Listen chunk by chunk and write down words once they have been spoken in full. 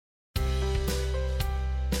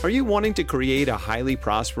Are you wanting to create a highly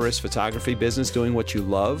prosperous photography business doing what you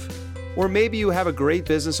love? Or maybe you have a great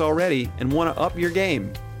business already and want to up your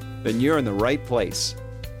game? Then you're in the right place.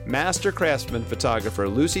 Master craftsman photographer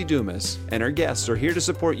Lucy Dumas and her guests are here to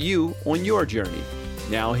support you on your journey.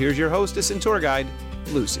 Now here's your hostess and tour guide,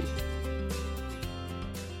 Lucy.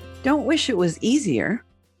 Don't wish it was easier.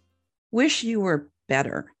 Wish you were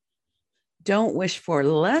better. Don't wish for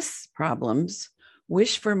less problems.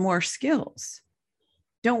 Wish for more skills.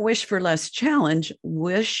 Don't wish for less challenge,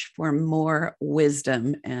 wish for more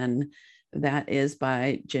wisdom. And that is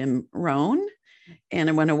by Jim Rohn. And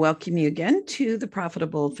I want to welcome you again to The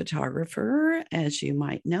Profitable Photographer. As you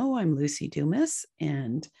might know, I'm Lucy Dumas,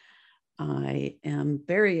 and I am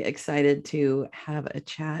very excited to have a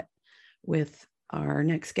chat with our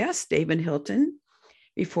next guest, David Hilton.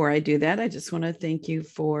 Before I do that, I just want to thank you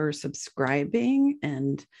for subscribing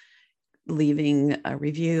and leaving a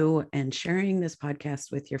review and sharing this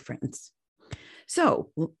podcast with your friends.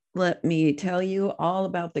 So let me tell you all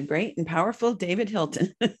about the great and powerful David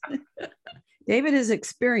Hilton. David is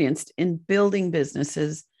experienced in building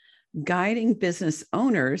businesses, guiding business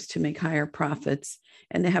owners to make higher profits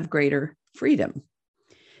and to have greater freedom.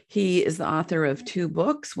 He is the author of 2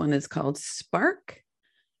 books. One is called Spark,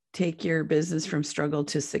 Take Your Business from Struggle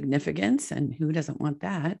to Significance, and who doesn't want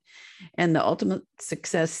that? And The Ultimate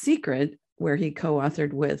Success Secret, where he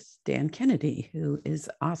co-authored with Dan Kennedy, who is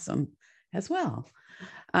awesome as well.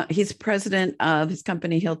 He's president of his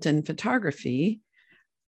company, Hilton Photography,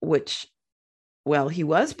 which, well, he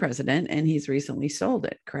was president and he's recently sold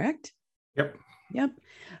it, correct? Yep.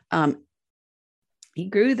 He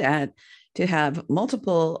grew that to have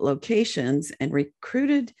multiple locations and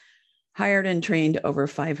recruited, hired and trained over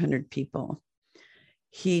 500 people.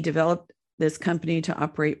 He developed this company to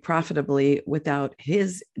operate profitably without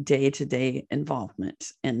his day-to-day involvement.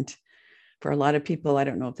 And for a lot of people, I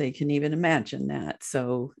don't know if they can even imagine that.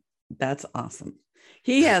 So that's awesome.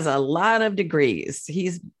 He has a lot of degrees.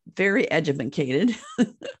 He's very educated.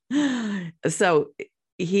 So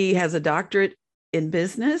he has a doctorate in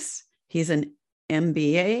business. He's an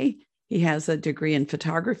MBA. He has a degree in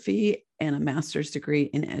photography and a master's degree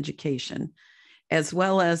in education, as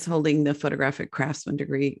well as holding the photographic craftsman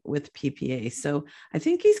degree with PPA. So I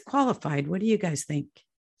think he's qualified. What do you guys think?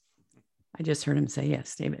 I just heard him say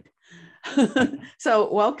yes, David.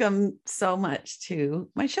 So welcome so much to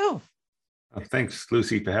my show. Thanks,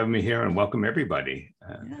 Lucy, for having me here, and welcome everybody.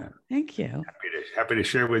 Thank you. Happy to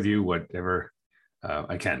share with you whatever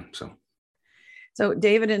I can. So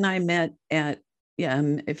David and I met at,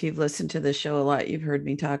 if you've listened to the show a lot, you've heard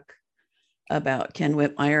me talk about Ken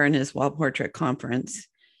Whitmire and his wall portrait conference.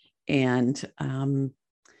 And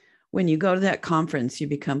when you go to that conference, you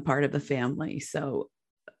become part of the family. So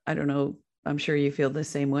I don't know, I'm sure you feel the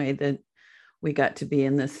same way, that we got to be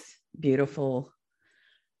in this beautiful,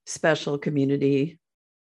 special community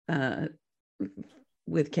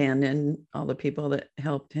with Ken and all the people that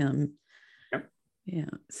helped him. Yep. Yeah.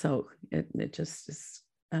 So it just is,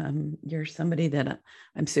 you're somebody that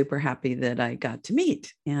I'm super happy that I got to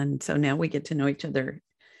meet. And so now we get to know each other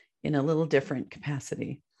in a little different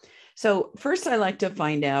capacity. So first I like to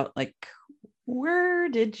find out, like, where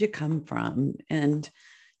did you come from? And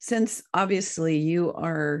since obviously you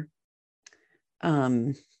are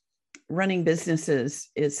running businesses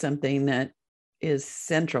is something that is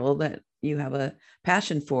central, that you have a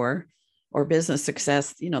passion for, or business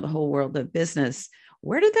success, the whole world of business,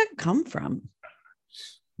 where did that come from?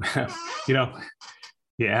 You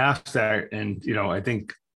asked that, and, I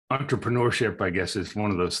think entrepreneurship, I guess, is one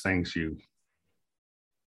of those things you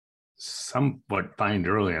somewhat find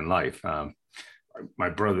early in life. My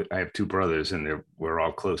brother, I have 2 brothers, and we're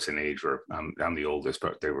all close in age. I'm the oldest,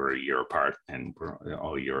 but they were a year apart, and we're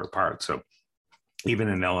all a year apart. So even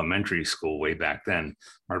in elementary school, way back then,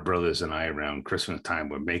 my brothers and I, around Christmas time,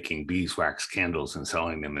 were making beeswax candles and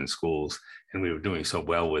selling them in schools. And we were doing so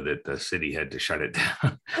well with it, the city had to shut it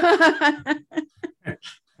down.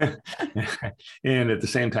 And at the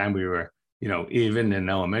same time, we were, even in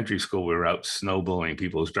elementary school, we were out snow blowing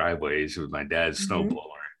people's driveways with my dad's snowblower.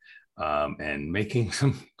 And making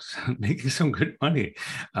some good money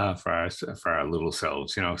for our little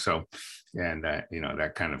selves, So, and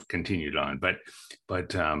that kind of continued on. But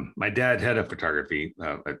my dad had a photography,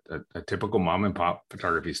 a typical mom and pop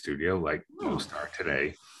photography studio, like most are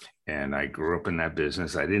today. And I grew up in that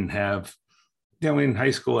business. I didn't have, in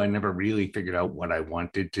high school, I never really figured out what I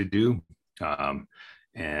wanted to do.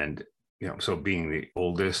 And so being the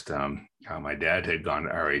oldest, my dad had gone to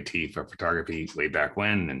RIT for photography way back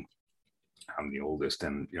when, and I'm the oldest,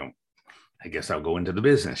 and I guess I'll go into the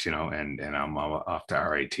business, and I'm off to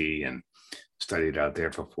RIT, and studied out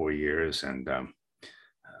there for 4 years and,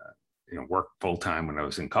 worked full time when I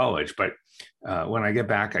was in college. But when I get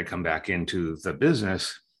back, I come back into the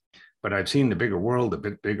business, but I've seen the bigger world, a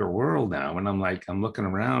bit bigger world now. And I'm looking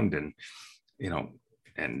around and,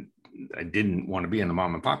 and I didn't want to be in the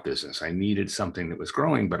mom and pop business. I needed something that was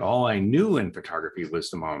growing, but all I knew in photography was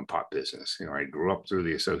the mom and pop business. I grew up through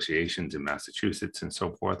the associations in Massachusetts and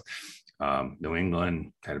so forth. New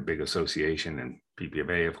England had a big association, and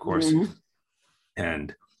PPFA, of course. Mm-hmm.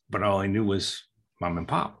 But all I knew was mom and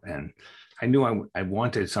pop, and I knew I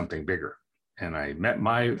wanted something bigger. And I met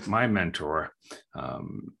my mentor.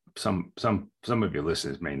 Some of your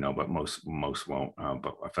listeners may know, but most won't.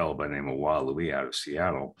 But a fellow by the name of Louis out of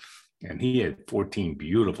Seattle, and he had 14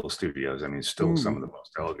 beautiful studios. I mean, still some of the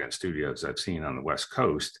most elegant studios I've seen on the West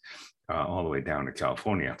Coast, all the way down to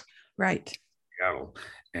California. Right. Seattle.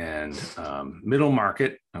 And middle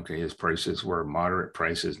market. Okay, his prices were moderate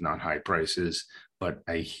prices, not high prices, but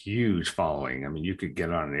a huge following. I mean, you could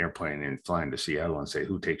get on an airplane and fly into Seattle and say,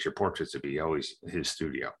 "Who takes your portraits?" It'd be always his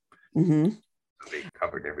studio. Mm-hmm. They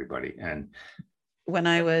covered everybody. And when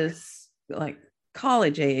I was like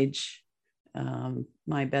college age,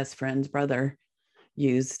 my best friend's brother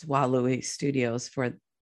used Louis Studios for,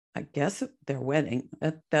 I guess, their wedding.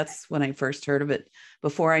 That's when I first heard of it,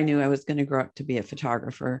 before I knew I was going to grow up to be a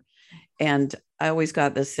photographer. And I always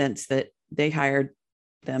got the sense that they hired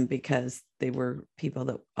them because they were people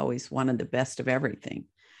that always wanted the best of everything.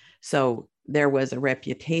 So there was a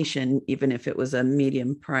reputation, even if it was a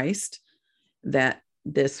medium priced, that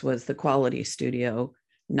this was the quality studio,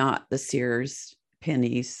 not the Sears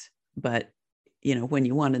pennies, but, when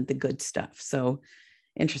you wanted the good stuff. So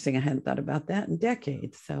interesting. I hadn't thought about that in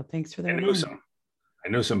decades. So thanks for that. I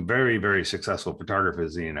know some very, very successful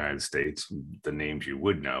photographers in the United States, the names you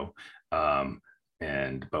would know.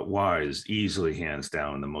 But Wah is easily, hands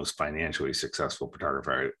down, the most financially successful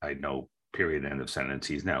photographer I know, period, end of sentence.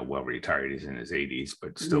 He's now well retired. He's in his 80s,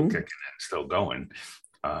 but still kicking and still going.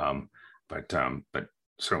 But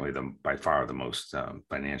certainly by far the most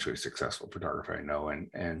financially successful photographer I know.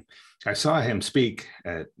 And I saw him speak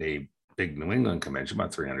at a big New England convention,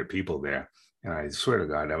 about 300 people there. And I swear to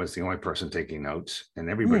God, I was the only person taking notes, and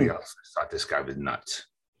everybody else thought this guy was nuts.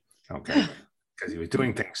 Okay. Because he was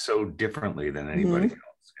doing things so differently than anybody else.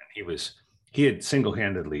 And he had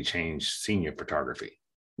single-handedly changed senior photography.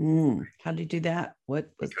 How did he do that?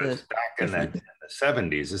 What was because back in the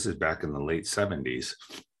 70s, this is back in the late 70s,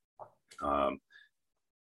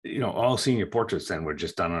 all senior portraits then were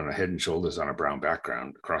just done on a head and shoulders on a brown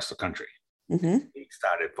background across the country. Mm-hmm. He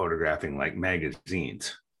started photographing like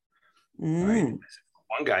magazines. Right?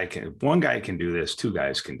 One guy can do this. Two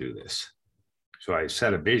guys can do this. So I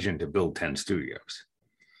set a vision to build 10 studios.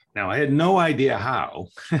 Now I had no idea how.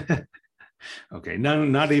 Okay,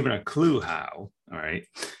 not even a clue how. All right.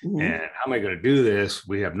 And how am I going to do this?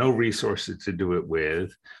 We have no resources to do it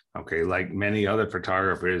with. Okay, like many other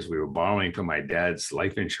photographers, we were borrowing from my dad's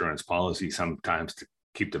life insurance policy sometimes to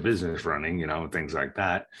keep the business running, things like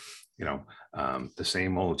that. The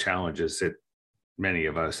same old challenges that many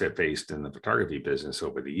of us have faced in the photography business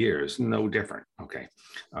over the years, no different. Okay.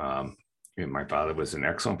 My father was an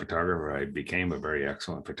excellent photographer. I became a very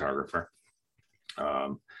excellent photographer.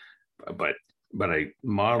 But I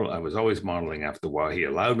was always modeling after a while. He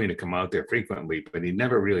allowed me to come out there frequently, but he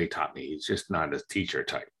never really taught me. He's just not a teacher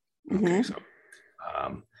type. Okay. So,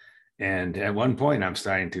 and at one point I'm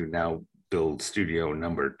starting to now build studio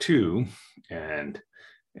number 2, and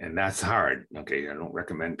that's hard. Okay. I don't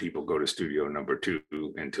recommend people go to studio number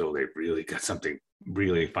 2 until they've really got something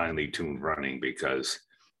really finely tuned running, because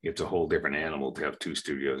it's a whole different animal to have 2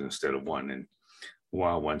 studios instead of 1. And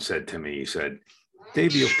Wah once said to me, he said,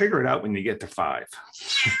 "Dave, you'll figure it out when you get to 5.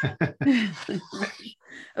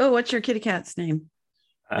 Oh, what's your kitty cat's name?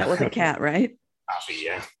 That was a cat, right? Toffee,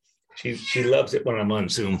 yeah. She loves it when I'm on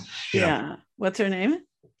Zoom. Yeah. What's her name?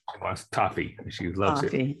 She wants Toffee. She loves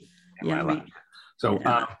Toffee. it. Yeah. So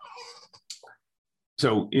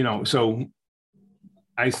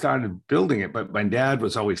I started building it, but my dad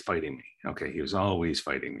was always fighting me. Okay, he was always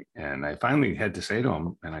fighting me, and I finally had to say to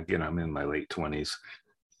him, and again, I'm in my late 20s.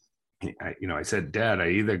 I said, "Dad, I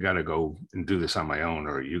either got to go and do this on my own,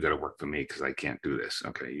 or you got to work for me, because I can't do this."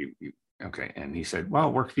 Okay, okay. And he said,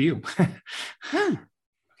 "Well, work for you."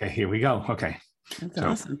 Okay, here we go. Okay. That's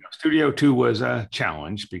awesome. Studio 2 was a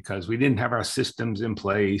challenge because we didn't have our systems in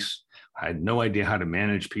place. I had no idea how to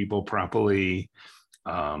manage people properly,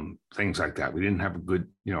 things like that. We didn't have a good,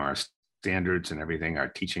 our standards and everything, our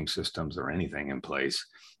teaching systems or anything in place.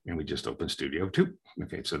 And we just opened Studio 2.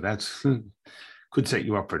 Okay, so that's could set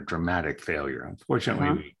you up for dramatic failure. Unfortunately,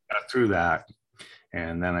 we got through that.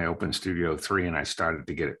 And then I opened Studio 3 and I started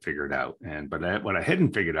to get it figured out. But what I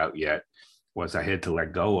hadn't figured out yet was I had to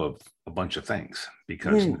let go of a bunch of things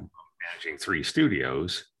because managing 3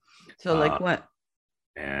 studios. So like what?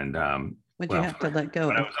 And What'd you have to let go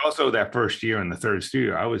but I of? was also that first year in the 3rd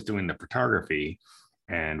studio, I was doing the photography,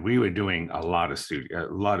 and we were doing a lot of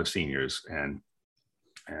seniors, and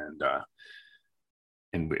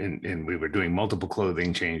we were doing multiple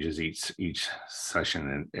clothing changes each session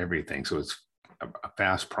and everything. So it's a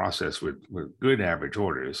fast process with good average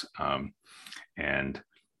orders.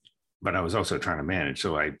 But I was also trying to manage.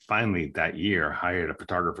 So I finally that year hired a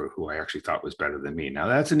photographer who I actually thought was better than me. Now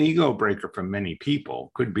that's an ego breaker for many people,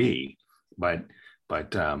 could be, but I,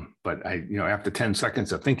 after 10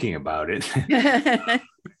 seconds of thinking about it,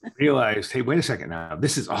 realized, hey, wait a second now,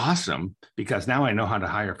 this is awesome because now I know how to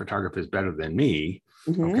hire photographers better than me.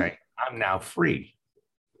 Okay. I'm now free.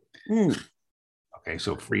 Okay,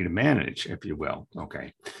 so free to manage, if you will.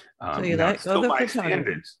 Okay. So you let go of the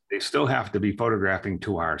standards. They still have to be photographing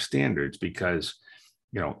to our standards because,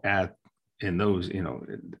 at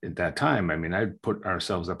that time, I mean, I'd put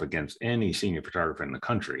ourselves up against any senior photographer in the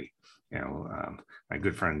country. My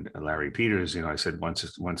good friend Larry Peters, I said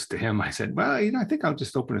once to him, I said, well, I think I'll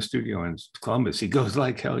just open a studio in Columbus. He goes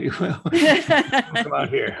like, hell you will. Come out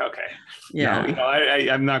here. Okay. Yeah. No,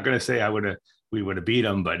 I'm not going to say we would have beat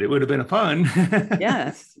them, but it would have been fun.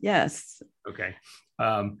 Yes. Okay.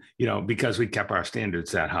 Because we kept our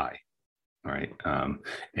standards that high. All right.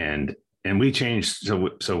 And we changed.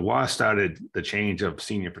 So WAS started the change of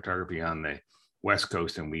senior photography on the West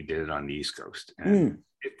Coast, and we did it on the East Coast. And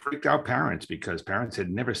it freaked out parents because parents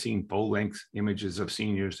had never seen full-length images of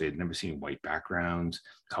seniors. They had never seen white backgrounds,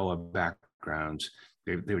 color backgrounds.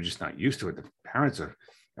 They were just not used to it. The parents are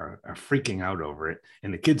freaking out over it,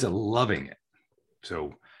 and the kids are loving it.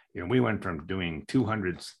 So, we went from doing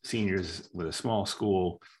 200 seniors with a small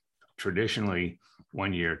school traditionally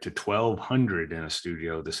one year to 1,200 in a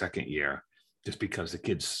studio the second year, just because the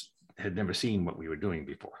kids had never seen what we were doing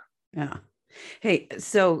before. Yeah. Hey,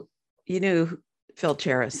 so you knew Phil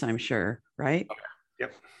Cheris, I'm sure, right? Okay.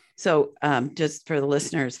 Yep. So just for the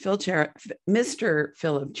listeners, Mr.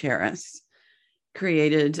 Philip Cheris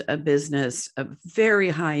created a business of very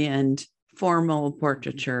high-end formal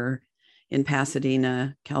portraiture in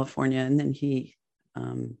Pasadena, California. And then he, I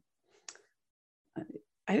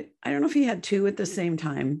don't know if he had 2 at the same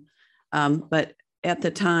time, but at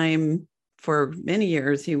the time, for many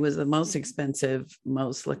years, he was the most expensive,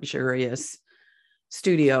 most luxurious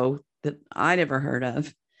studio that I'd ever heard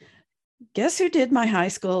of. Guess who did my high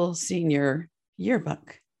school senior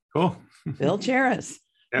yearbook? Cool. Phil Cheris.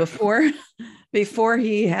 Yep. Before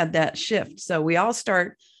he had that shift. So we all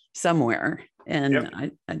start somewhere. And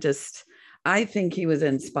yep. I think he was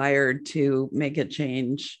inspired to make a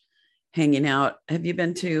change hanging out. Have you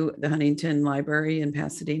been to the Huntington Library in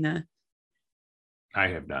Pasadena? I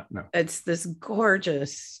have not, no. It's this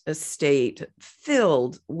gorgeous estate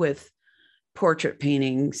filled with portrait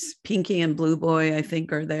paintings. Pinky and Blue Boy, I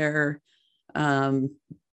think, are there.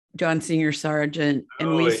 John Senior Sargent.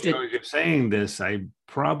 And you're saying this, I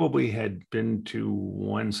probably had been to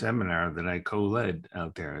one seminar that I co-led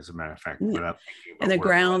out there, as a matter of fact. Without thinking about and the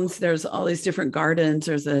grounds, there's all these different gardens.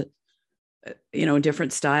 There's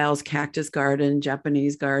different styles, cactus garden,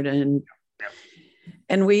 Japanese garden. Yep.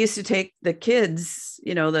 And we used to take the kids,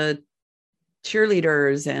 the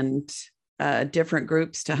cheerleaders and different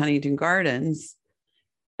groups to Huntington Gardens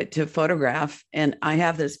to photograph. And I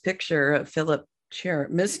have this picture of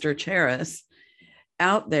Mr. Cheris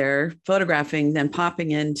out there photographing, then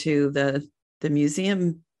popping into the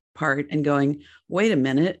museum part and going, wait a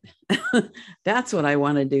minute, that's what I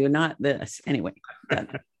want to do, not this. Anyway,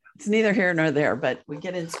 it's neither here nor there, but we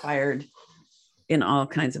get inspired in all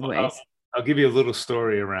kinds of ways. I'll give you a little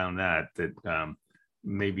story around that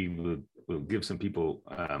maybe will give some people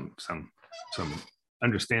some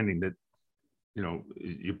understanding that your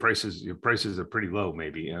prices are pretty low,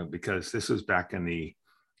 maybe because this was back in the,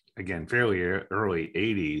 again, fairly early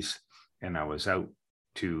 80s, and I was out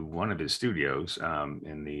to one of his studios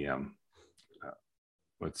in the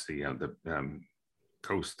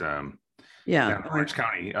coast, Orange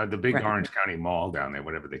County, the big Orange County Mall down there,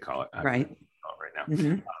 whatever they call it, right now.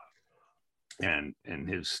 Mm-hmm. And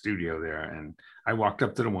his studio there, and I walked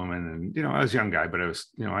up to the woman, and I was a young guy, but I was,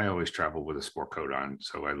 I always travel with a sport coat on,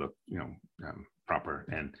 so I look, proper.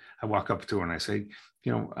 And I walk up to her and I say,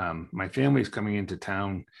 my family's coming into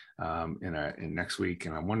town in next week,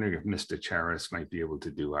 and I'm wondering if Mr. Cheris might be able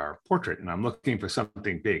to do our portrait. And I'm looking for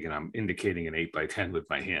something big, and I'm indicating an 8x10 with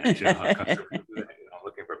my hand. I'm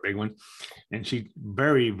looking for big one. And she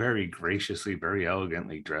very, very graciously, very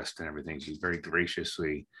elegantly dressed and everything. She very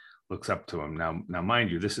graciously looks up to him. Now,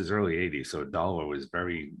 mind you, this is early 80s, so $1 was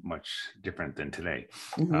very much different than today.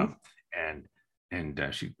 Mm-hmm.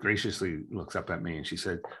 And she graciously looks up at me and she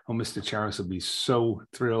said, "Oh, Mr. Charis will be so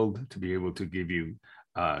thrilled to be able to give you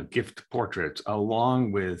gift portraits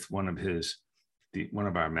along with one of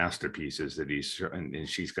our masterpieces that and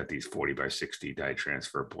she's got these 40x60 die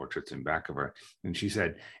transfer portraits in back of her." And she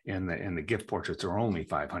said, and the gift portraits are only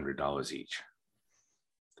 $500 each.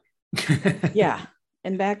 Yeah.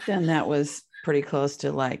 And back then that was pretty close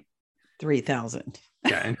to like 3,000.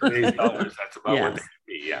 Yeah. In today's dollars, that's about Yes. what they could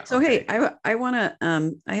be. Yeah. So, okay. hey, I want to,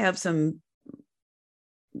 I have some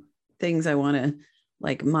things I want to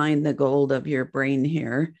like mine the gold of your brain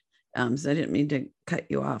here. So I didn't mean to cut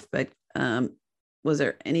you off, but was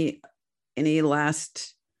there any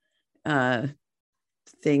last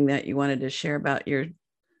thing that you wanted to share about your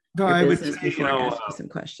business before I ask you some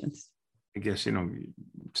questions? I guess,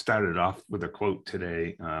 started off with a quote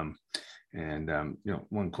today. One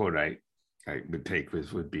quote I would take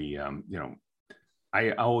would be,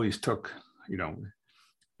 I always took,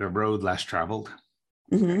 the road less traveled.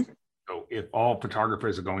 Mm-hmm. So if all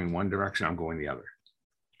photographers are going one direction, I'm going the other.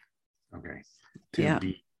 Okay. To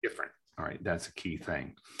be different. All right. That's a key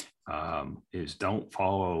thing. Is don't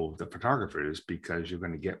follow the photographers, because you're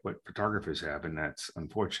going to get what photographers have. And that's,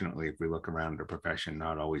 unfortunately, if we look around the profession,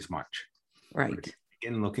 not always much. Right. But if you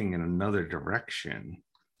begin looking in another direction,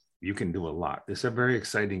 you can do a lot. This is a very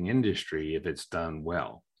exciting industry if it's done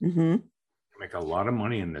well. Mm-hmm. You make a lot of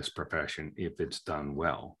money in this profession if it's done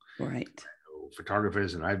well. Right. So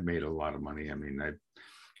photographers, and I've made a lot of money. I've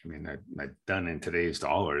done in today's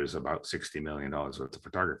dollars about $60 million worth of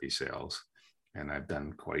photography sales. And I've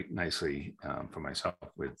done quite nicely for myself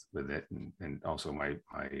with it. And also my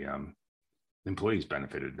employees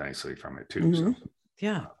benefited nicely from it too. Mm-hmm. So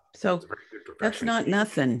yeah. So that's not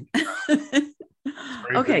nothing.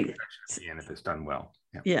 Okay. And if it's done well.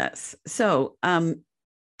 Yeah. Yes. So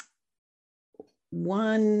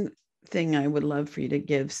one thing I would love for you to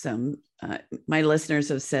give some, my listeners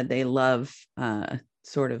have said they love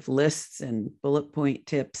sort of lists and bullet point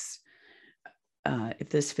tips. If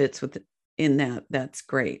this fits in that, that's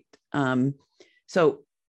great. So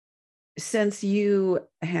since you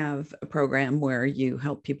have a program where you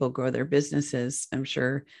help people grow their businesses, I'm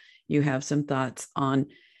sure you have some thoughts on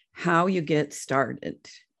how you get started.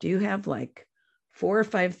 Do you have like 4 or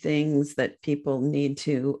 5 things that people need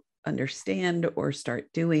to understand or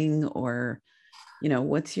start doing? Or,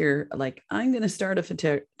 what's your, like, I'm going to start a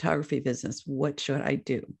photography business. What should I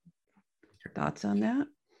do? Thoughts on that?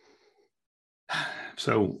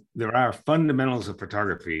 So there are fundamentals of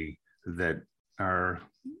photography that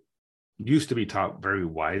used to be taught very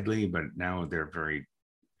widely, but now they're very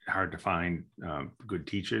hard to find good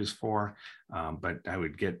teachers for. But I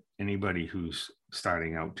would get anybody who's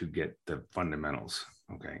starting out to get the fundamentals,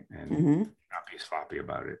 okay, and not be sloppy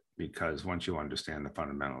about it, because once you understand the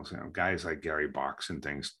fundamentals, guys like Gary Box and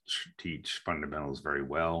things teach fundamentals very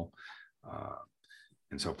well,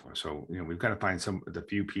 and so forth. So we've got to find the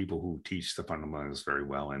few people who teach the fundamentals very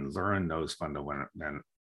well and learn those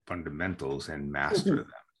fundamentals and master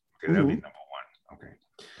them. Okay, that would be number one. Okay.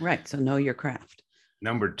 Right. So know your craft.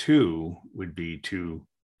 Number 2 would be to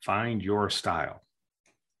find your style,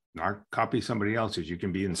 not copy somebody else's. You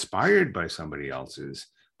can be inspired by somebody else's,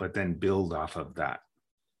 but then build off of that.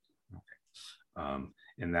 Okay.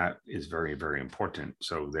 And that is very, very important,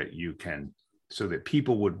 so that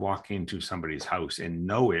people would walk into somebody's house and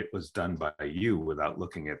know it was done by you without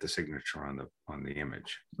looking at the signature on the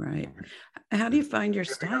image. Right. Okay. How do you find your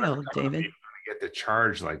style, David? Get to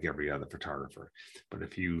charge like every other photographer, but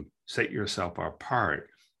if you set yourself apart,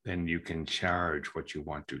 then you can charge what you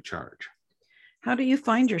want to charge. How do you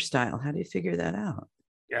find your style? How do you figure that out?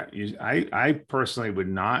 Yeah, I personally would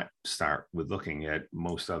not start with looking at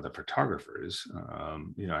most other photographers.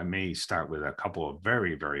 I may start with a couple of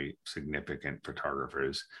very, very significant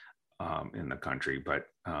photographers in the country, but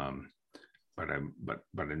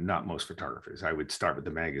not most photographers. I would start with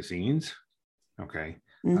the magazines. Okay.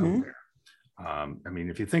 Mm-hmm.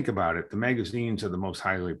 If you think about it, the magazines are the most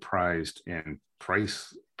highly prized and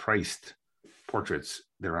priced portraits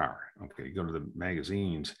there are. Okay, you go to the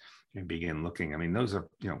magazines and begin looking. Those are,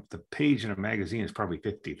 the page in a magazine is probably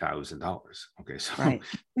 $50,000. Okay, so right.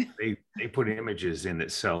 they put images in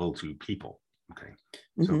that sell to people. Okay,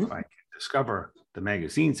 so if I can discover the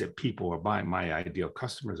magazines that people are buying, my ideal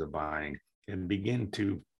customers are buying, and begin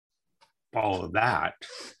to follow that,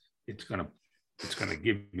 it's going to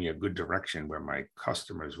give me a good direction where my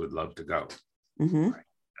customers would love to go. Mm-hmm. Right?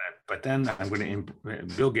 But then I'm going to,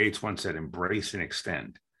 Bill Gates once said, embrace and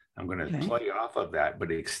extend. I'm going to play off of that,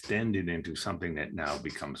 but extend it into something that now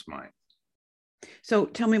becomes mine. So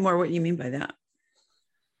tell me more what you mean by that.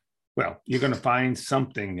 Well, you're going to find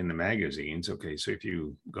something in the magazines. Okay, so if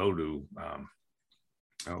you go to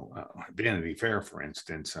Vanity Fair, for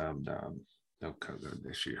instance, her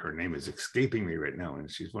name is escaping me right now, and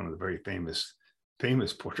she's one of the very famous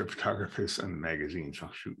portrait photographers in the magazines. Oh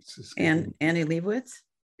shoot! And Annie Leibovitz.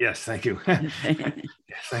 Yes, thank you. Yes,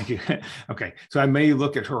 thank you. Okay, so I may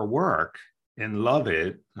look at her work and love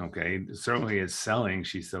it. Okay, certainly it's selling.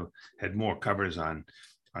 She's had more covers on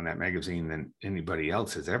that magazine than anybody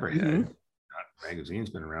else has ever had. Mm-hmm. That magazine's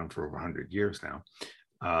been around for over 100 years now.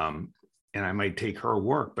 And I might take her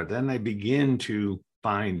work, but then I begin to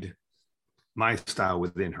find my style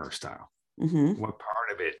within her style. Mm-hmm. What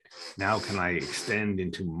part of it now can I extend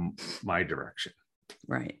into my direction?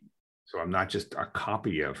 Right. So I'm not just a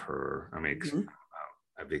copy of her. I mean,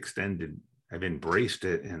 I've embraced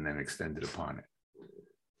it and then extended upon it.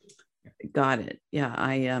 Got it. Yeah.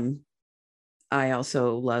 I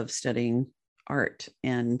also love studying art.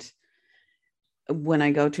 And when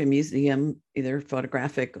I go to a museum, either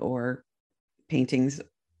photographic or paintings,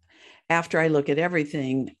 after I look at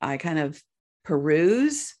everything, I kind of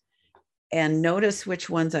peruse and notice which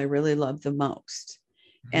ones I really love the most.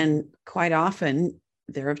 Mm-hmm. And quite often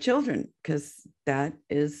they're of children, because that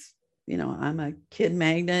is, I'm a kid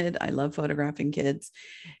magnet. I love photographing kids,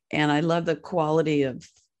 and I love the quality of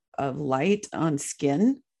light on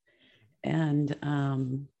skin. And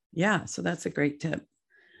so that's a great tip.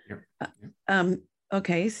 Yep.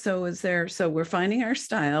 Okay, so we're finding our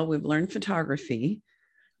style. We've learned photography.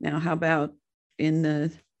 Now, how about how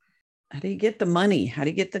do you get the money? How do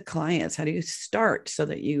you get the clients? How do you start so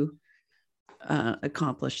that you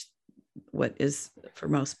accomplish what is, for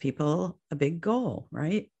most people, a big goal,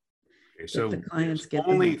 right? Okay, so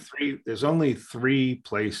there's only three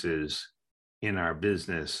places in our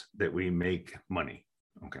business that we make money.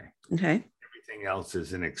 Okay. Everything else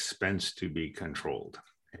is an expense to be controlled.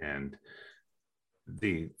 And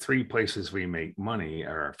the three places we make money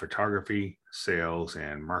are photography, sales,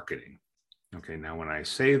 and marketing. Okay. Now, when I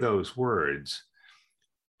say those words,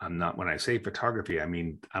 when I say photography, I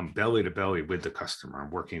mean, I'm belly to belly with the customer. I'm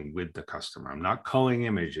working with the customer. I'm not culling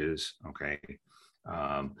images. Okay.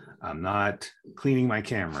 I'm not cleaning my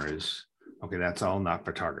cameras. Okay. That's all not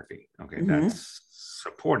photography. Okay. Mm-hmm. That's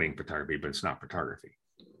supporting photography, but it's not photography.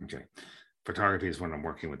 Okay. Photography is when I'm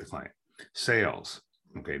working with the client. Sales.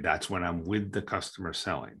 Okay. That's when I'm with the customer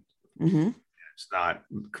selling. Mm-hmm. It's not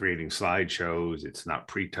creating slideshows. It's not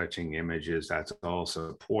pre-touching images. That's all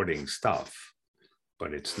supporting stuff,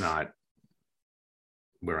 but it's not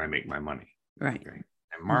where I make my money. Right. Okay?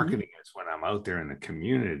 And marketing is when I'm out there in the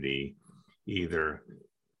community, either,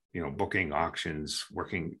 booking auctions,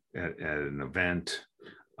 working at an event,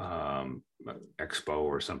 expo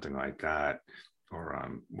or something like that, or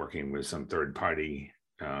I'm working with some third party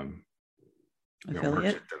merchant that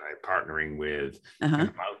I'm partnering with. And I'm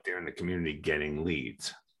out there in the community getting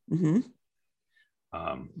leads. Mm-hmm.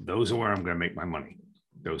 Those are where I'm going to make my money.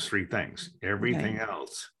 Those three things. Everything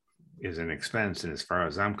else is an expense, and as far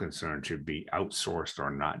as I'm concerned, should be outsourced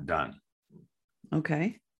or not done.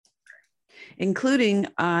 Okay. Including,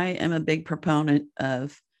 I am a big proponent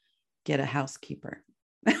of get a housekeeper.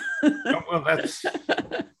 Well, that's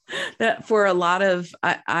that for a lot of,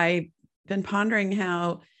 I've been pondering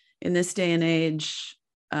how in this day and age,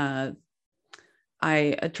 I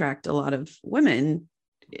attract a lot of women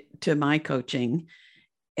to my coaching,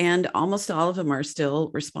 and almost all of them are still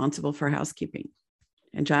responsible for housekeeping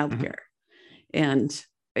and childcare. Mm-hmm.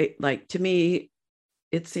 And to me,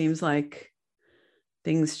 it seems like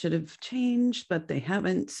things should have changed, but they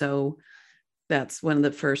haven't. So that's one of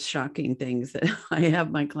the first shocking things that I have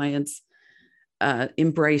my clients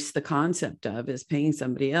embrace the concept of, is paying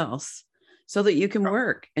somebody else so that you can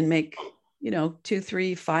work and make, $2,000,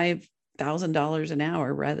 $3,000, $5,000 an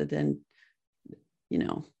hour rather than,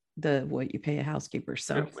 what you pay a housekeeper.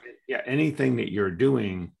 So yeah, anything that you're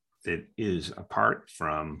doing that is apart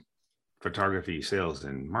from photography, sales,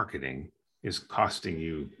 and marketing is costing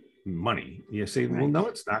you money. You say, right. Well, no,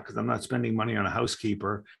 it's not, because I'm not spending money on a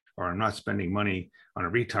housekeeper, or I'm not spending money on a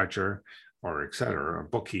retoucher, or et cetera, or a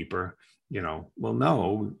bookkeeper. Well,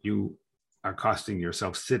 no, you are costing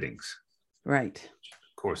yourself sittings. Right.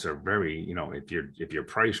 Of course, are very, if you're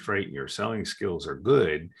priced right and your selling skills are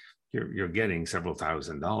good, you're getting several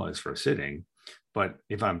 $1,000s for a sitting. But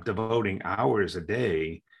if I'm devoting hours a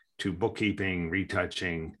day to bookkeeping,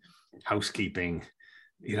 retouching, housekeeping,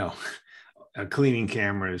 cleaning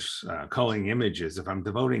cameras, culling images, if I'm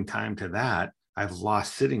devoting time to that, I've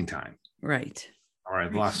lost sitting time. Right. Or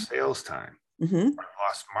I've lost sales time. Mm-hmm. Or I've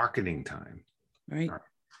lost marketing time. Right.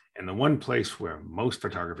 And the one place where most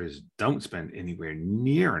photographers don't spend anywhere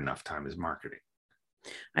near enough time is marketing.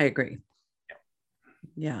 I agree.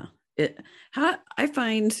 Yeah. I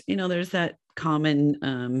find, there's that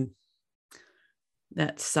common,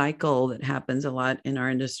 that cycle that happens a lot in our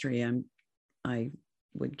industry. I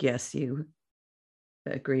would guess you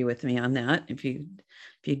agree with me on that. If you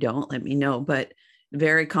don't, let me know, but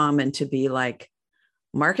very common to be like,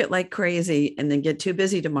 market like crazy and then get too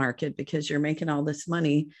busy to market because you're making all this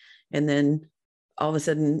money. And then all of a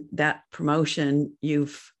sudden that promotion,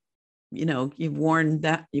 you've worn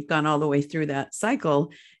that, you've gone all the way through that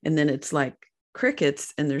cycle. And then it's like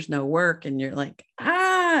crickets and there's no work. And you're like,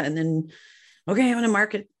 and then, okay, I'm going to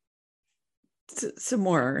market some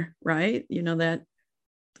more, right? That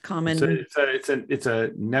common. It's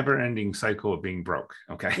a never ending cycle of being broke.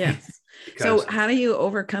 Okay. Yes. So how do you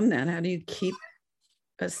overcome that? How do you keep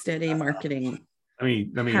a steady marketing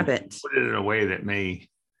habit? Put it in a way that may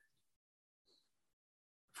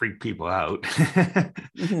freak people out.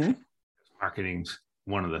 Mm-hmm. Marketing's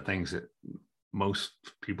one of the things that most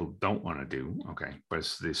people don't want to do. Okay. But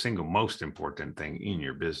it's the single most important thing in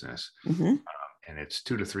your business. Mm-hmm. And it's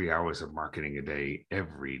 2 to 3 hours of marketing a day,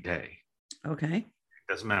 every day. Okay. It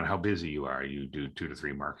doesn't matter how busy you are. You do 2 to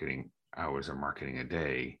 3 hours of marketing a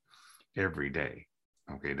day, every day.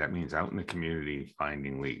 Okay, that means out in the community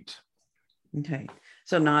finding leads. Okay,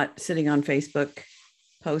 so not sitting on Facebook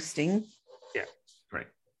posting. Yeah, right.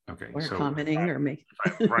 Okay, or so commenting or making.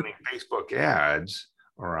 If I'm running Facebook ads,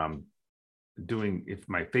 or I'm doing, if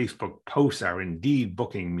my Facebook posts are indeed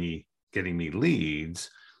booking me, getting me leads.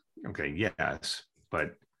 Okay, yes,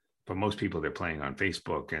 but for most people, they're playing on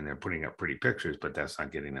Facebook and they're putting up pretty pictures, but that's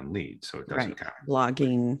not getting them leads, so it doesn't count.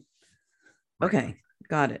 Blogging. Right. Okay.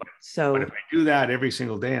 Got it. So, but if I do that every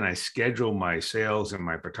single day and I schedule my sales and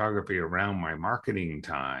my photography around my marketing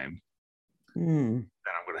time, then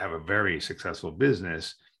I'm going to have a very successful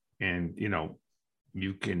business. And,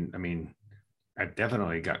 you can, I've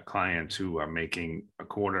definitely got clients who are making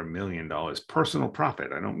 $250,000 personal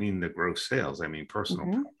profit. I don't mean the gross sales. I mean, personal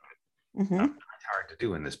profit. Mm-hmm. It's hard to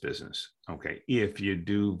do in this business. Okay. If you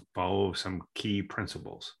do follow some key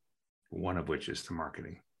principles, one of which is the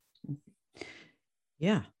marketing.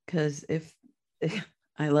 Yeah, because if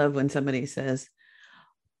I love when somebody says,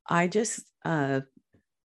 I just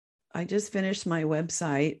finished my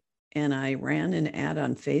website and I ran an ad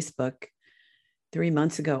on Facebook 3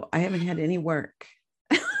 months ago. I haven't had any work.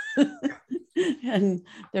 And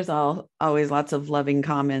there's always lots of loving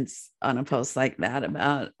comments on a post like that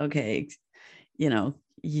about, okay, you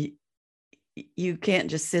can't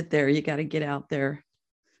just sit there. You got to get out there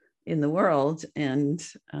in the world and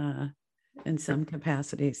in some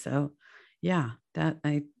capacity. So yeah, that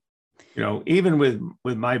even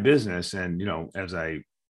with my business and, as I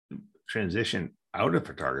transitioned out of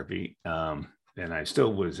photography, and I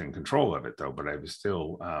still was in control of it though, but I was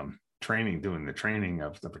still doing the training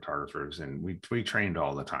of the photographers, and we trained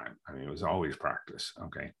all the time. It was always practice.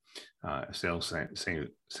 Okay. Sales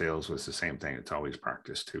was the same thing. It's always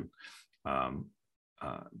practice too.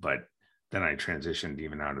 But then I transitioned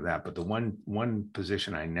even out of that. But the one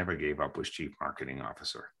position I never gave up was chief marketing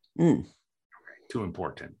officer. Okay, too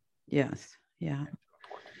important. Yes. Yeah.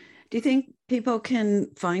 Do you think people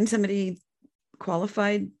can find somebody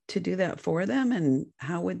qualified to do that for them? And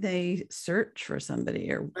how would they search for somebody,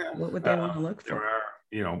 or what would they want to look for?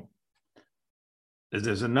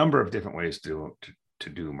 There's a number of different ways to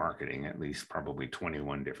do marketing, at least probably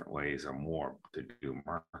 21 different ways or more to do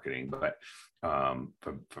marketing, but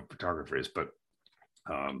for photographers. But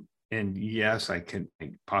and yes, I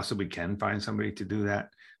possibly can find somebody to do that,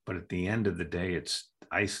 but at the end of the day,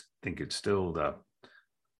 I think it's still the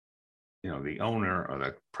owner or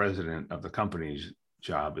the president of the company's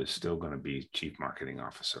job is still going to be chief marketing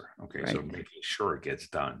officer. Okay, right. So making sure it gets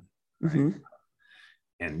done. Right? Mm-hmm.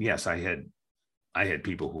 And yes, I had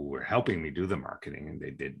people who were helping me do the marketing, and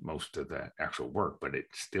they did most of the actual work, but I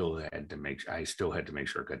still had to make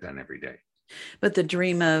sure it got done every day. But the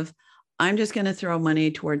dream of, I'm just going to throw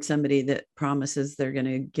money towards somebody that promises they're going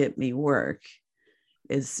to get me work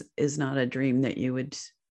is not a dream that you would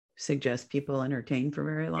suggest people entertain for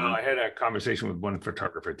very long. Well, I had a conversation with one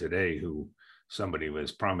photographer today who somebody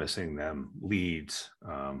was promising them leads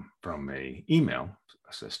from a email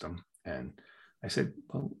system. And I said,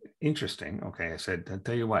 well, interesting. Okay. I said, I'll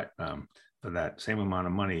tell you what, for that same amount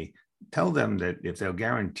of money, tell them that if they'll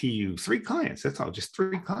guarantee you 3 clients, that's all, just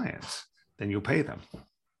 3 clients, then you'll pay them.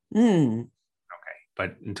 Okay.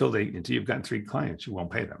 But until you've gotten 3 clients, you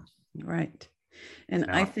won't pay them. Right. And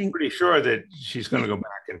Now, I I'm think, pretty sure that she's going to go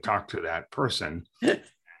back and talk to that person. They're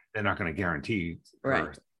not going to guarantee right.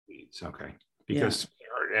 her leads. Okay. Yeah. Because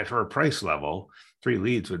at her price level, 3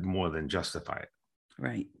 leads would more than justify it.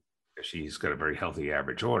 Right. She's got a very healthy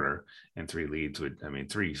average order, and 3 leads would,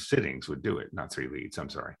 3 sittings would do it. Not 3 leads. I'm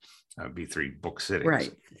sorry. It would be 3 book sittings.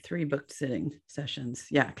 Right. 3 booked sitting sessions.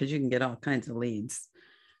 Yeah. Because you can get all kinds of leads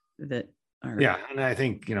that are. Yeah. And I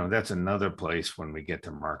think, that's another place when we get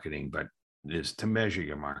to marketing, but is to measure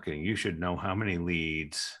your marketing. You should know how many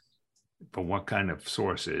leads for what kind of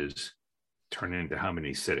sources turn into how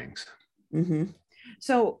many sittings. Mm-hmm.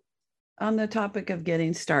 So on the topic of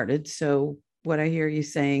getting started, so what I hear you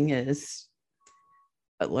saying is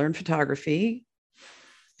learn photography,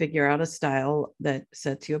 figure out a style that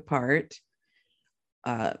sets you apart,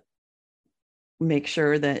 make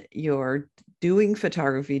sure that you're doing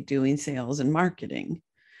photography, doing sales and marketing.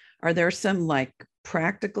 Are there some like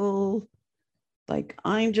practical, like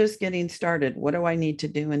I'm just getting started, what do I need to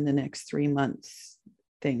do in the next 3 months,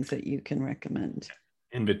 things that you can recommend?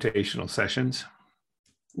 Invitational sessions.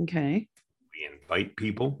 Okay. We invite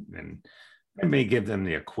people, and I may give them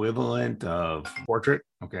the equivalent of portrait.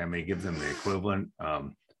 Okay. I may give them the equivalent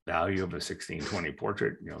value of a 1620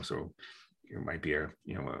 portrait, so it might be a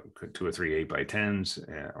 2 or 3 8x10s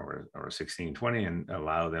or a 1620, and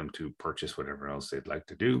allow them to purchase whatever else they'd like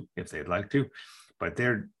to do if they'd like to. But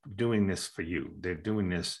they're doing this for you. They're doing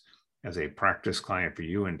this as a practice client for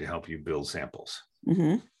you and to help you build samples.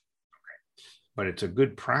 Mm-hmm. Okay. But it's a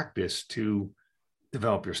good practice to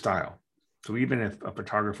develop your style. So even if a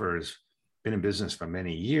photographer has been in business for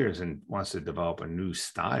many years and wants to develop a new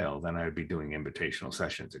style, then I would be doing invitational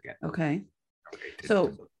sessions again. Okay.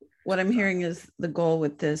 So what I'm hearing is the goal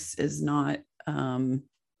with this is not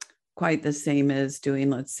quite the same as doing,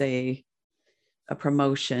 let's say, a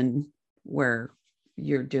promotion where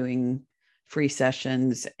you're doing free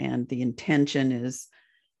sessions and the intention is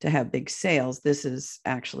to have big sales. This is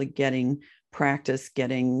actually getting practice,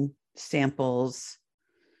 getting samples.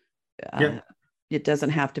 It doesn't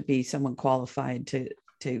have to be someone qualified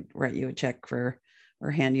to write you a check for or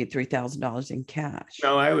hand you $3,000 in cash.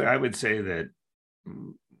 No, I would say that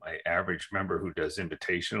my average member who does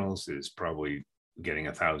invitationals is probably getting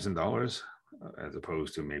 $1,000 as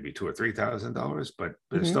opposed to maybe $2,000 or $3,000, but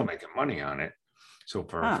they're still making money on it. So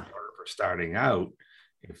for a photographer starting out,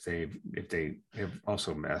 if they've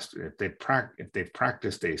also mastered, if they've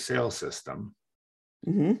practiced a sales system,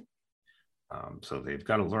 so they've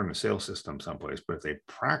got to learn a sales system someplace. But if they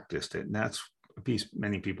practiced it, and that's a piece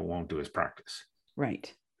many people won't do is practice.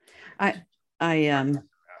 Right. I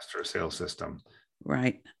master a sales system.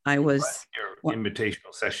 Right. I was your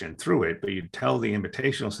invitational session through it, but you tell the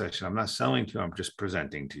invitational session, I'm not selling to you, I'm just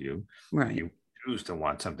presenting to you. Right. If you choose to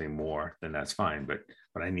want something more, then that's fine. But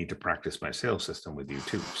I need to practice my sales system with you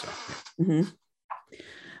too. So yeah.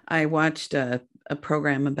 I watched a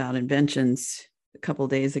program about inventions a couple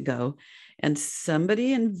of days ago, and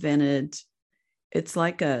somebody invented, it's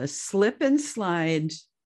like a slip and slide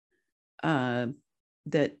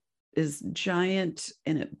that is giant,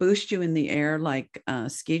 and it boosts you in the air like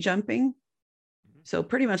ski jumping. So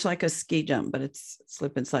pretty much like a ski jump, but it's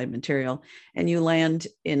slip and slide material, and you land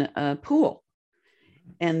in a pool.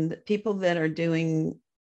 And people that are doing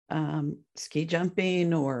ski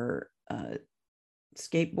jumping or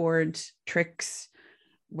skateboard tricks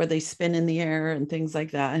where they spin in the air and things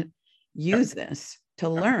like that use this to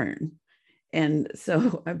learn. And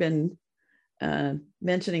so I've been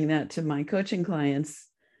mentioning that to my coaching clients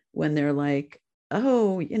when they're like,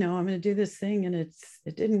 oh, I'm going to do this thing and it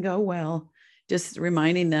didn't go well. Just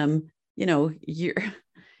reminding them,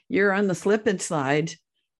 you're on the slip and slide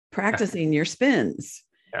practicing your spins.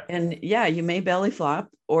 Yeah. And you may belly flop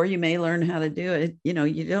or you may learn how to do it. You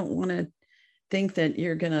don't want to think that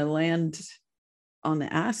you're going to land on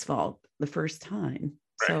the asphalt the first time.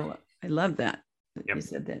 Right. So I love that. Yep. You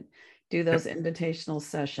said that. Do those invitational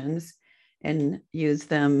sessions and use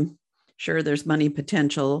them. Sure, there's money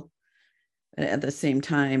potential. At the same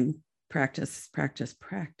time, practice.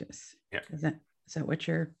 Yeah. Is that what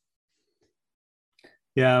you're?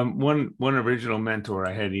 Yeah. One original mentor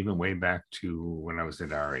I had, even way back to when I was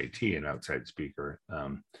at RAT, an outside speaker,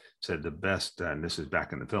 said the best, and this is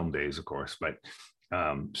back in the film days, of course, but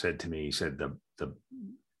said to me, he said the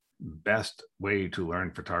best way to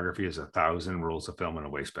learn photography is 1,000 rolls of film in a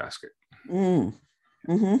wastebasket. Mm.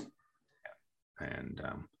 Mm-hmm. And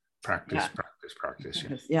practice.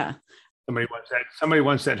 Yeah. Somebody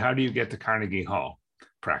once said, how do you get to Carnegie Hall?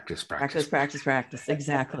 Practice.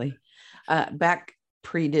 Exactly. Back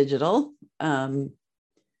pre-digital,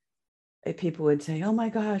 people would say, oh my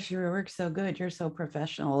gosh, your work's so good, you're so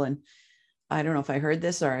professional. And I don't know if I heard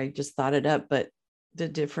this or I just thought it up, but the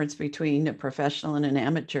difference between a professional and an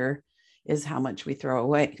amateur is how much we throw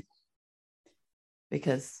away.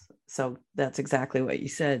 Because so that's exactly what you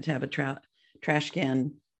said, to have a trash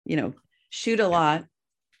can, shoot a lot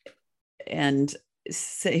and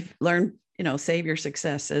save your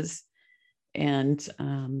successes. And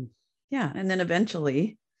and then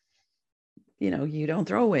eventually, you don't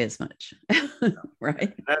throw away as much.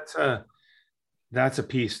 Right. That's a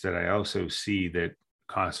piece that I also see that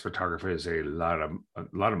costs photographers a lot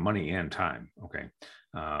of money and time. Okay.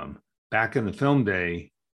 Back in the film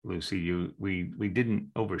day, Lucy, we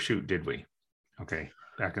didn't overshoot, did we? Okay.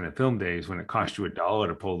 Back in the film days, when it cost you $1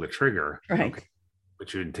 to pull the trigger, right. Okay,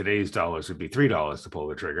 which in today's dollars would be $3 to pull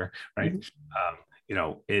the trigger, right?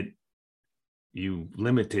 Mm-hmm. You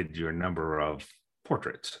limited your number of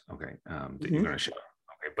portraits, okay, that you're going to show.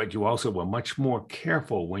 Okay, but you also were much more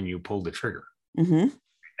careful when you pulled the trigger. Mm-hmm.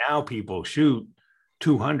 Now people shoot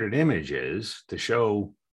 200 images to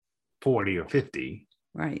show 40 or 50.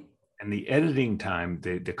 Right. And the editing time,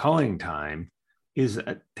 the culling time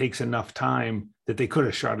takes enough time that they could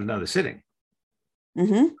have shot another sitting.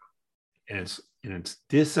 Mm-hmm. And it's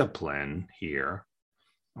discipline here,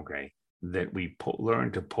 okay, that we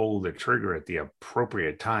learn to pull the trigger at the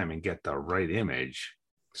appropriate time and get the right image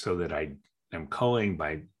so that I am culling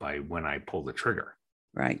by when I pull the trigger.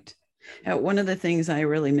 Right. One of the things I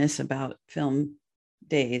really miss about film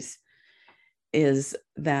days is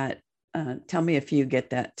that, tell me if you get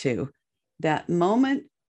that too, that moment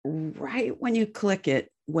right when you click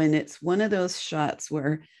it, when it's one of those shots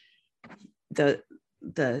where the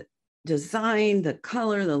design, the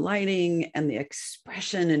color, the lighting, and the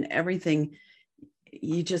expression and everything,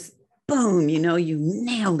 you just, boom, you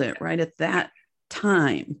nailed it right at that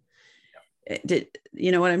time. Did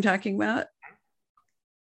you know what I'm talking about?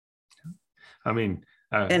 I mean,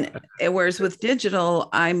 and whereas with digital,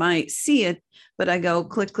 I might see it, but I go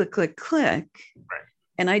click, click, click, click. Right.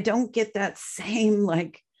 And I don't get that same,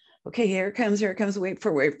 like, okay, here it comes, wait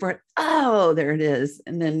for it. Oh, there it is.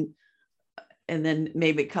 And then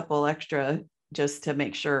maybe a couple extra just to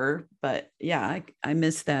make sure. But yeah, I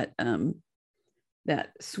miss that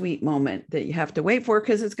sweet moment that you have to wait for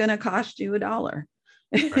because it's going to cost you $1.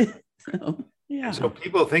 Right. So, yeah. So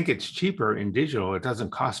people think it's cheaper in digital. It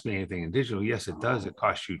doesn't cost me anything in digital. Yes, it does. It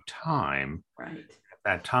costs you time. Right. If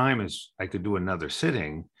that time is, I could do another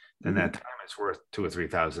sitting, then that time is worth $2,000 or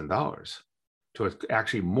 $3,000. So it's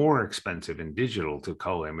actually more expensive in digital to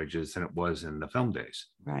cull images than it was in the film days.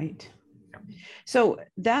 Right. So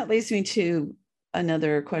that leads me to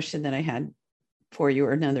another question that I had for you,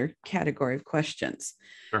 or another category of questions,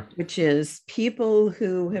 Sure. Which is people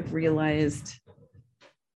who have realized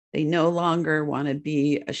they no longer want to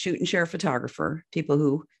be a shoot and share photographer, people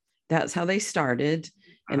who that's how they started,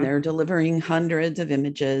 and they're delivering hundreds of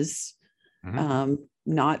images,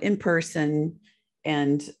 not in person,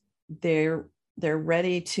 and they're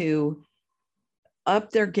ready to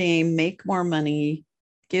up their game, make more money,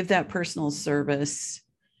 give that personal service,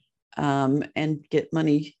 and get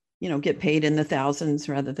money, get paid in the thousands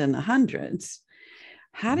rather than the hundreds.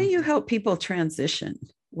 How do you help people transition?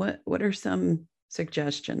 What are some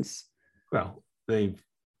suggestions? Well, they're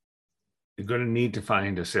going to need to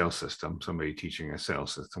find a sales system, somebody teaching a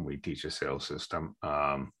sales system. We teach a sales system.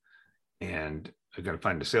 And they're going to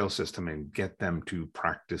find a sales system and get them to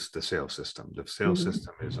practice the sales system. The sales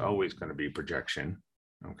system is always going to be projection.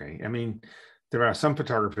 Okay. I mean, there are some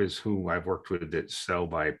photographers who I've worked with that sell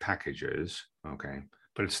by packages. Okay.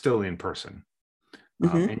 But it's still in person.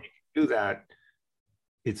 And you can do that.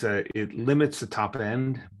 It limits the top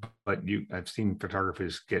end, but I've seen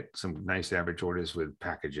photographers get some nice average orders with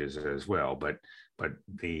packages as well. But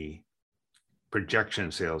the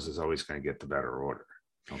projection sales is always going to get the better order.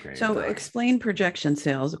 Okay. So explain projection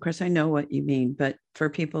sales. Of course, I know what you mean, but for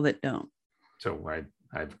people that don't. So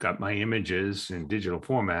I've got my images in digital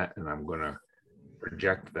format, and I'm going to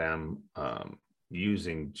project them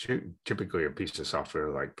using typically a piece of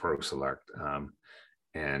software like ProSelect,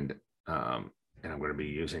 and I'm going to be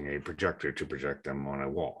using a projector to project them on a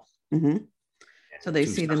wall. So they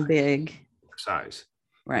see them big. Size.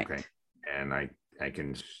 Right. Okay. And I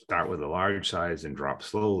can start with a large size and drop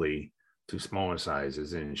slowly to smaller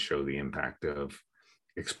sizes and show the impact of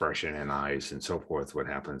expression and eyes and so forth. What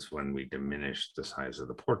happens when we diminish the size of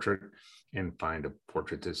the portrait and find a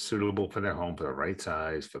portrait that's suitable for their home, for the right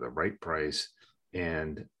size, for the right price.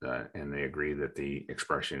 And they agree that the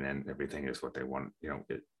expression and everything is what they want,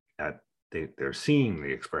 they're seeing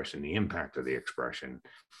the expression, the impact of the expression.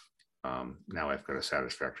 Now I've got a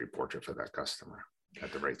satisfactory portrait for that customer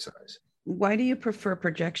at the right size. Why do you prefer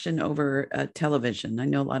projection over television? I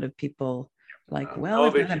know a lot of people Like, well,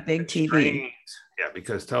 I've got a Television big TV. constrains, yeah,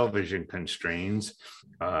 because television constrains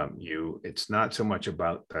you. It's not so much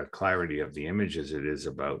about the clarity of the image as it is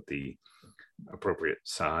about the appropriate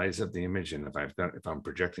size of the image. And if I'm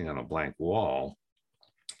projecting on a blank wall,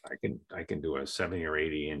 I can do a 70 or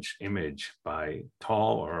 80 inch image by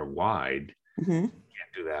tall or wide. Mm-hmm. You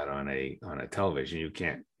can't do that on a television.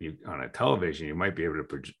 On a television, you might be able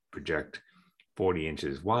to project 40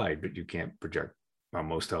 inches wide, but you can't project on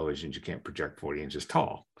most televisions, you can't project 40 inches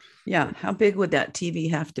tall. Yeah. How big would that TV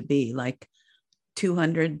have to be? Like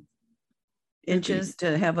 200 inches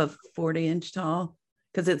to have a 40-inch tall?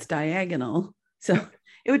 Because it's diagonal. So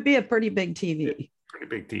it would be a pretty big TV. Pretty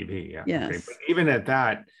big TV, yeah. Yes. Okay. But even at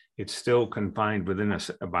that, it's still confined within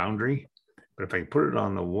a boundary. But if I put it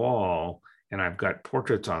on the wall and I've got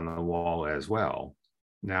portraits on the wall as well,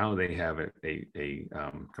 now they have a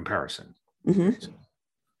comparison. Mm-hmm.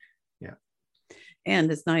 Yeah.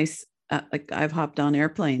 And it's nice. Like I've hopped on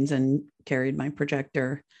airplanes and carried my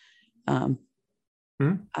projector. I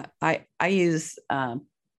use, I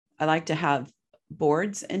like to have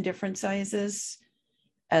boards in different sizes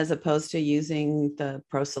as opposed to using the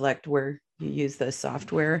Pro Select where you use the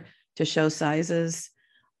software to show sizes.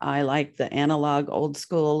 I like the analog old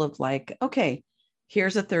school of like, okay,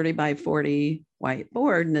 here's a 30 by 40 white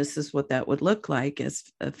board, and this is what that would look like as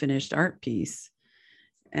a finished art piece.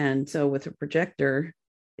 And so with a projector,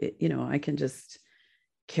 I can just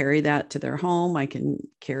carry that to their home. I can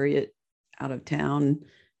carry it out of town.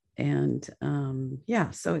 And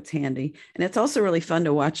so it's handy. And it's also really fun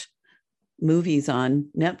to watch movies on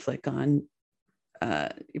Netflix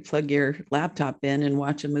you plug your laptop in and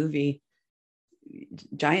watch a movie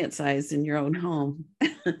giant size in your own home.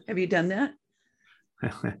 Have you done that?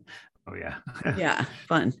 Oh yeah. Yeah,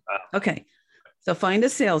 fun. Okay. So find a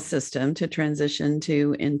sales system to transition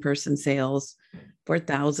to in-person sales for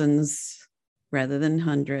thousands rather than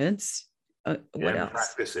hundreds. What else?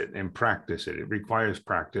 Practice it. It requires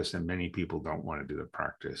practice, and many people don't want to do the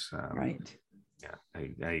practice. Right. Yeah,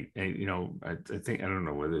 I think, I don't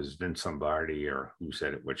know whether it's Vince Lombardi or who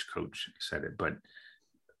said it, which coach said it, but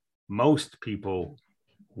most people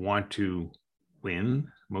want to win.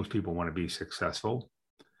 Most people want to be successful,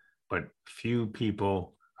 but few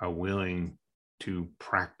people are willing to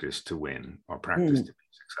practice to win or practice to be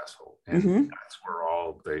successful. And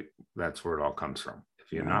that's where it all comes from.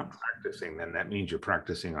 If you're not practicing, then that means you're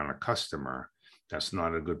practicing on a customer. That's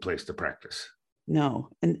not a good place to practice. No.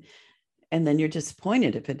 And then you're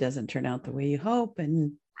disappointed if it doesn't turn out the way you hope.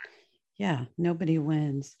 And yeah, nobody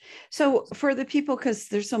wins. So for the people, because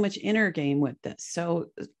there's so much inner game with this. So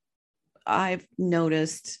I've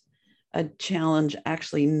noticed a challenge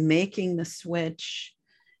actually making the switch.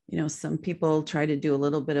 Some people try to do a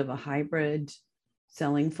little bit of a hybrid,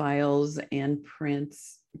 selling files and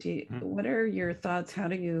prints. What are your thoughts? How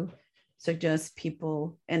do you suggest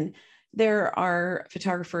people? And there are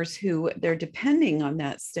photographers who they're depending on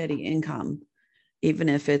that steady income, even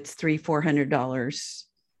if it's $300-400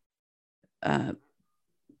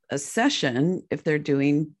 a session. If they're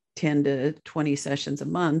doing 10 to 20 sessions a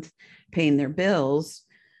month, paying their bills,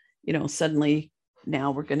 suddenly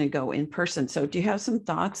now we're going to go in person. So do you have some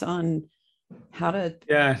thoughts on how to?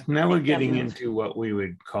 Yeah, now we're getting into what we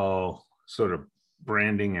would call sort of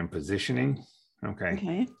branding and positioning.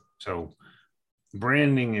 Okay. So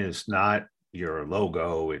branding is not your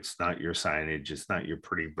logo. It's not your signage. It's not your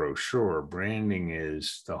pretty brochure. Branding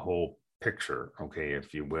is the whole picture, okay,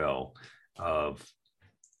 if you will, of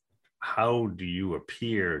how do you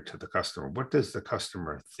appear to the customer? What does the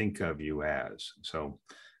customer think of you as? So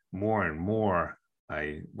more and more,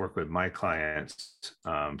 I work with my clients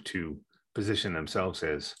to position themselves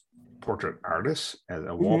as portrait artists, as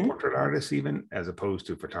a wall portrait artist, even as opposed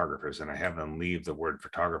to photographers. And I have them leave the word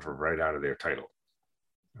photographer right out of their title.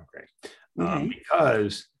 Okay.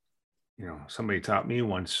 Because, somebody taught me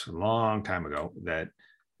once a long time ago that,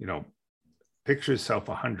 pictures sell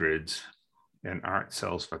for hundreds and art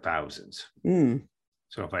sells for thousands.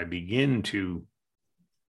 So if I begin to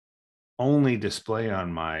only display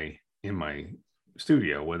in my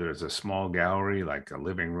studio, whether it's a small gallery, like a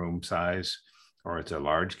living room size, or it's a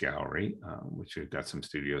large gallery, which we've got some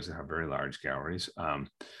studios that have very large galleries.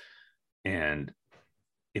 And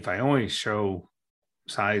if I only show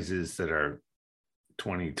sizes that are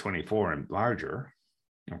 20, 24 and larger,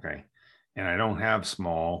 okay, and I don't have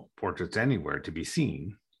small portraits anywhere to be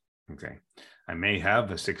seen, okay, I may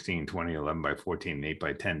have a 16, 20, 11 by 14, 8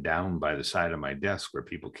 by 10 down by the side of my desk where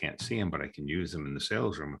people can't see them, but I can use them in the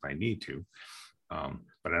sales room if I need to.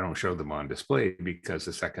 But I don't show them on display because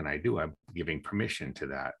the second I do, I'm giving permission to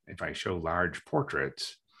that. If I show large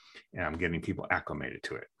portraits, and I'm getting people acclimated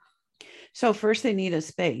to it. So first they need a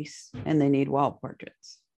space and they need wall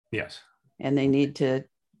portraits. Yes. And they need to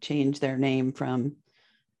change their name from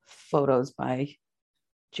Photos by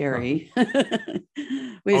Jerry.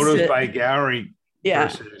 Photos by Gary yeah.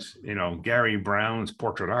 versus, Gary Brown's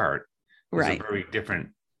portrait art is right. a very different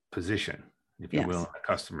position, if you will, in the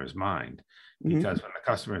customer's mind. Because when the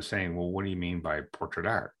customer is saying, well, what do you mean by portrait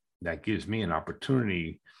art? That gives me an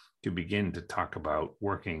opportunity to begin to talk about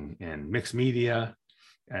working in mixed media.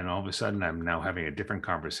 And all of a sudden, I'm now having a different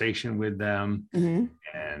conversation with them.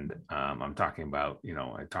 And I'm talking about,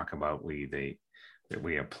 I talk about that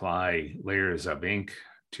we apply layers of ink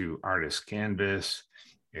to artist canvas,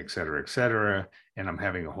 et cetera, and I'm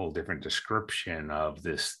having a whole different description of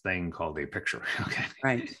this thing called a picture. Okay.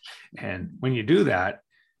 Right. And when you do that,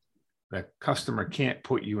 the customer can't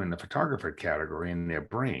put you in the photographer category in their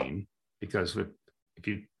brain, because if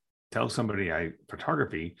you tell somebody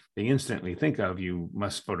photography, they instantly think of you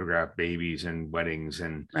must photograph babies and weddings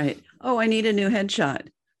and right. Oh, I need a new headshot.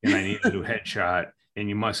 And I need a new headshot, and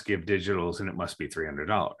you must give digitals, and it must be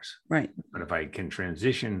 $300. Right. But if I can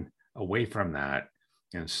transition away from that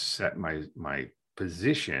and set my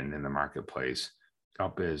position in the marketplace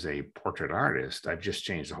up as a portrait artist, I've just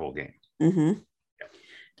changed the whole game. Yeah.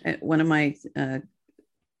 One of my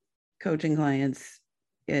coaching clients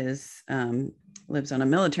lives on a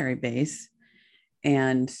military base,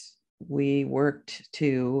 and we worked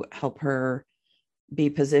to help her be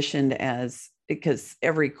positioned because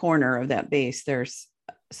every corner of that base, there's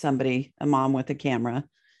somebody, a mom with a camera,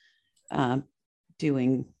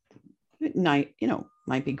 doing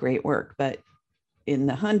might be great work, but in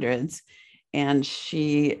the hundreds. And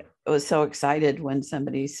she was so excited when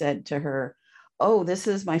somebody said to her, oh, this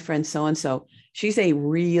is my friend so-and-so. She's a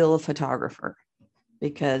real photographer,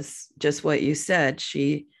 because just what you said,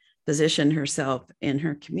 she positioned herself in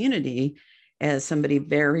her community as somebody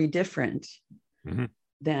very different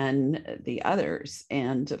than the others.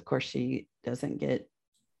 And of course, she doesn't get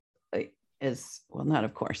as well, not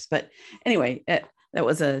of course, but anyway, that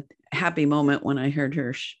was a happy moment when I heard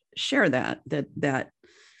her share that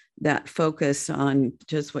focus on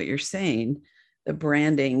just what you're saying, the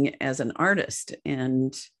branding as an artist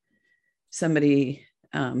and somebody.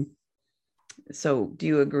 So do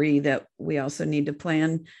you agree that we also need to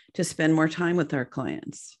plan to spend more time with our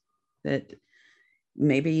clients, that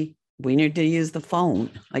maybe we need to use the phone?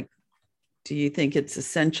 Like, do you think it's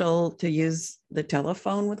essential to use the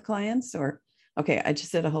telephone with clients? Or, okay, I just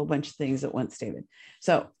said a whole bunch of things at once, David.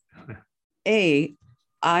 So I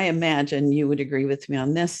imagine you would agree with me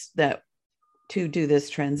on this, that to do this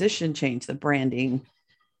transition change, the branding,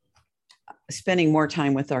 spending more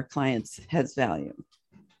time with our clients has value.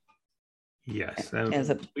 Yes.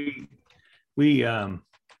 We and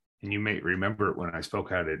you may remember it when I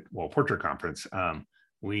spoke out at Portrait Conference,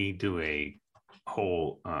 we do a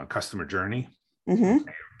whole customer journey,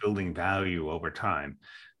 building value over time.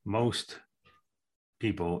 Most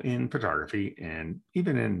people in photography, and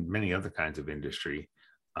even in many other kinds of industry,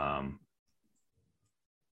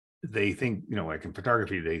 they think, like in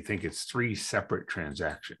photography, they think it's 3 separate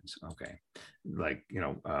transactions. Okay. Like,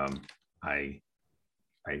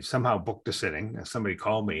 I somehow booked a sitting. Somebody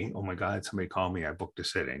called me. Oh my God, somebody called me. I booked a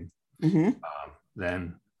sitting.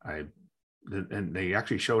 Then and they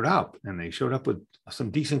actually showed up, and they showed up with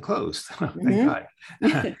some decent clothes. Thank God.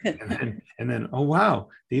 and then, oh wow,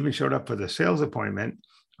 they even showed up for the sales appointment.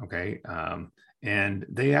 Okay. And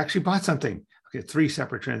they actually bought something. Okay, 3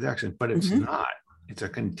 separate transactions, but it's not. It's a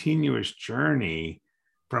continuous journey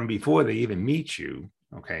from before they even meet you.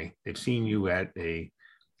 Okay. They've seen you at a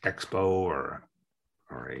expo or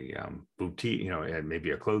a boutique,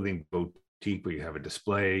 maybe a clothing boutique where you have a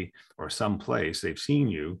display, or someplace they've seen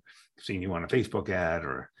you on a Facebook ad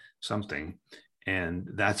or something. And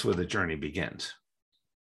that's where the journey begins.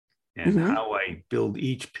 And how I build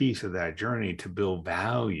each piece of that journey to build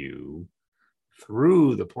value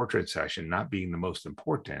through the portrait session, not being the most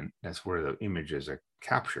important, that's where the images are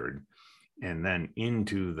captured, and then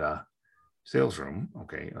into the sales room,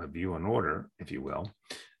 okay, a view and order, if you will.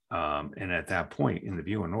 And at that point in the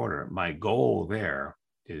view and order, my goal there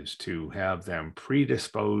is to have them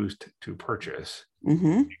predisposed to purchase,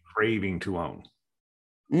 craving to own.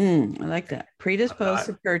 I like that. Predisposed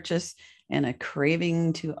to purchase and a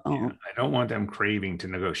craving to own. Yeah, I don't want them craving to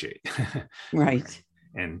negotiate. Right.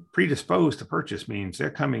 And predisposed to purchase means they're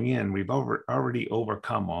coming in. We've already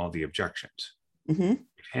overcome all the objections. We've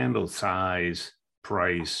handled size,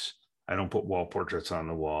 price. I don't put wall portraits on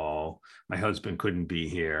the wall. My husband couldn't be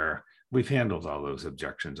here. We've handled all those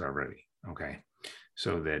objections already. Okay.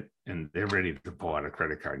 And they're ready to pull out a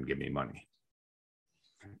credit card and give me money.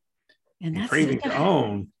 And that's craving to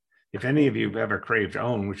own if any of you have ever craved to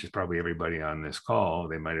own, which is probably everybody on this call,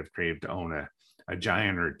 they might have craved to own a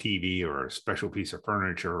giant or a TV or a special piece of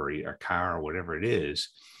furniture or a car or whatever it is.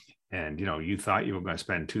 And, you thought you were going to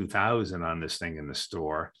spend $2,000 on this thing in the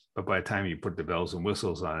store, but by the time you put the bells and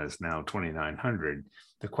whistles on, it's now $2,900.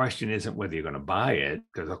 The question isn't whether you're going to buy it,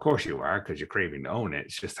 because of course you are, because you're craving to own it.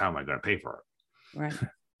 It's just how am I going to pay for it? Right.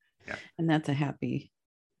 Yeah. And that's a happy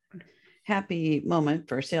moment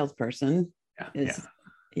for a salesperson.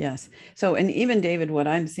 Yes. So, and even David, what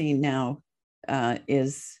I'm seeing now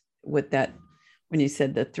is with that, when you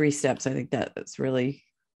said the 3 steps, I think that's really,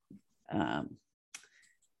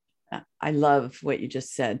 I love what you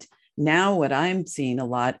just said. Now, what I'm seeing a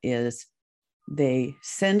lot is they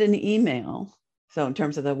send an email. So in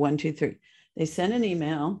terms of the 1, 2, 3, they send an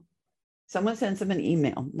email. Someone sends them an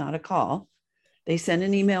email, not a call. They send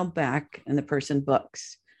an email back and the person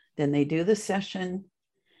books. Then they do the session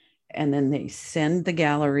and then they send the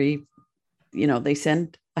gallery, they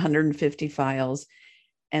send 150 files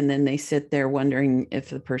and then they sit there wondering if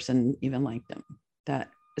the person even liked them.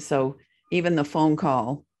 So even the phone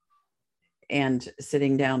call and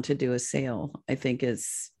sitting down to do a sale, I think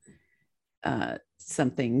is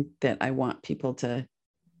something that I want people to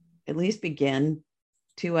at least begin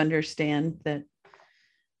to understand that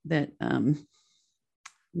what am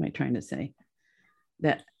I trying to say?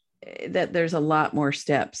 That there's a lot more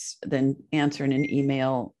steps than answering an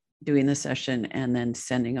email, doing the session, and then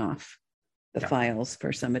sending off the files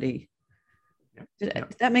for somebody.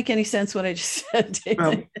 Did that make any sense what I just said, David?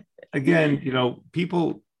 Well, again,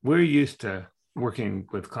 people, we're used to working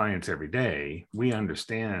with clients every day. We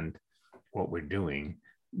understand what we're doing.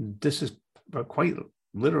 This is quite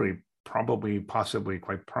literally,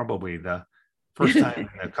 quite probably the first time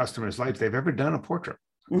in a customer's life they've ever done a portrait,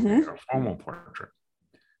 or a formal portrait.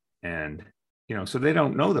 And, so they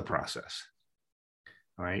don't know the process,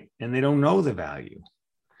 right? And they don't know the value.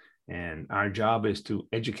 And our job is to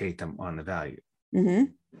educate them on the value.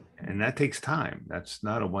 And that takes time. That's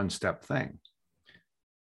not a one-step thing.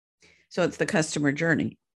 So it's the customer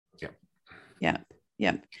journey. Yeah.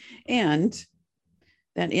 And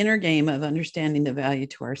that inner game of understanding the value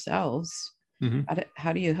to ourselves.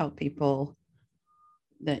 How do you help people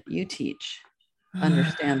that you teach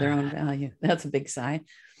understand their own value? That's a big sigh.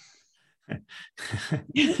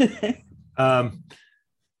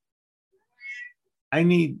 I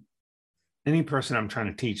need any person I'm trying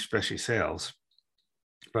to teach, especially sales,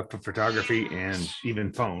 but for photography and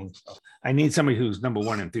even phones, I need somebody who's, number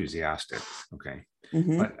one, enthusiastic. Okay.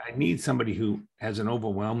 But I need somebody who has an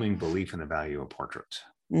overwhelming belief in the value of portraits.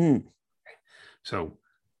 Okay. So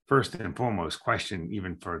first and foremost question,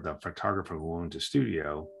 even for the photographer who owns a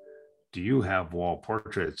studio, do you have wall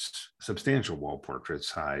portraits, substantial wall portrait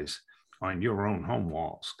size on your own home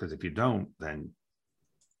walls? Because if you don't, then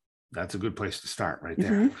that's a good place to start right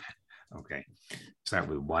there. Okay. Start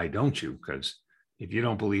with why don't you? Because if you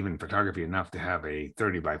don't believe in photography enough to have a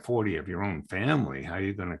 30 by 40 of your own family, how are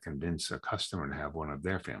you going to convince a customer to have one of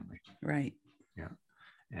their family? Right. Yeah.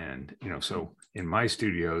 And, so in my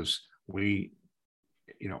studios, we,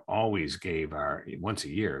 always once a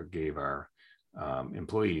year, gave our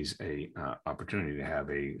employees a opportunity to have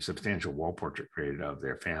a substantial wall portrait created of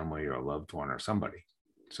their family or a loved one or somebody,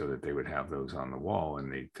 so that they would have those on the wall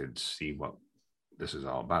and they could see what this is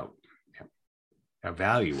all about.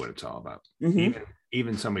 Value what it's all about.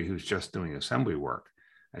 Even somebody who's just doing assembly work,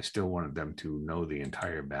 I still wanted them to know the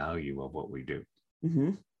entire value of what we do.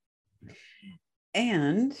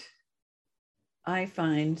 And I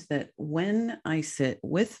find that when I sit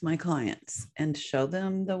with my clients and show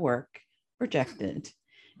them the work projected,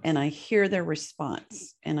 and I hear their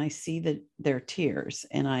response and I see their tears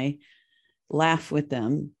and I laugh with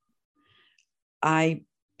them, I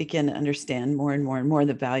begin to understand more and more and more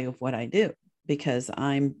the value of what I do, because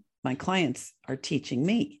my clients are teaching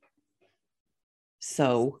me.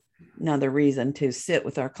 So another reason to sit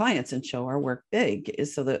with our clients and show our work big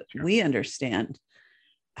is so that we understand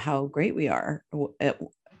how great we are,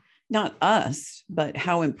 not us, but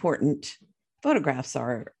how important photographs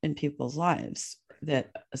are in people's lives,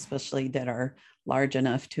 that especially that are large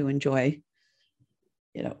enough to enjoy,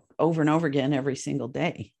 over and over again every single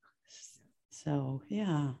day. So,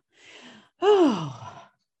 yeah. Oh,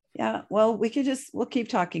 yeah. Well, we'll keep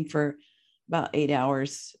talking for about 8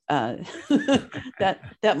 hours.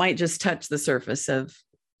 That might just touch the surface of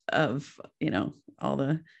all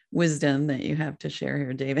the wisdom that you have to share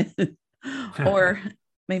here, David. Or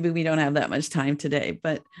maybe we don't have that much time today,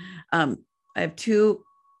 but I have two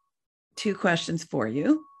questions for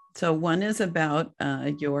you. So one is about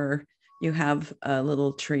you have a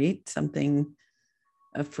little treat,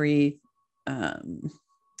 a free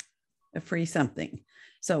a free something.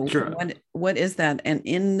 So Sure. what is that? And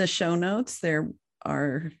in the show notes, there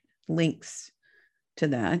are links to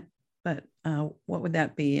that, but what would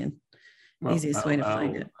that be? And easiest way to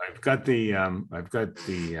find it. I've got the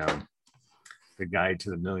guide to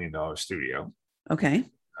the $1 Million Studio. Okay.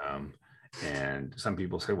 And some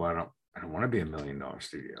people say, well, I don't want to be $1 million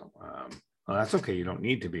studio. Well, that's okay. You don't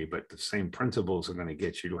need to be, but the same principles are going to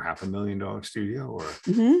get you to $500,000 studio or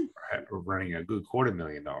running a good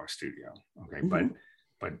 $250,000 studio. Okay.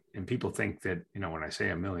 But people think that, when I say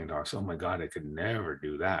 $1 million, oh my God, I could never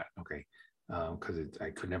do that. Okay. Because I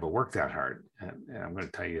could never work that hard. And I'm going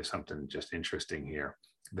to tell you something just interesting here,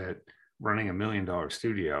 that running $1 million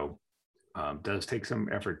studio does take some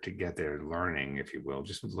effort to get there, learning, if you will,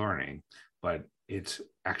 just learning, but it's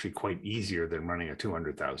actually quite easier than running a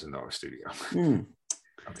 $200,000 studio.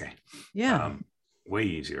 Okay. Yeah. Way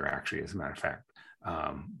easier, actually, as a matter of fact.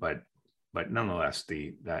 But nonetheless,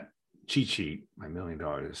 that cheat sheet, my $1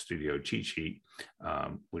 Million Studio cheat sheet,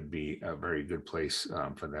 would be a very good place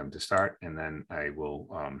for them to start. And then I will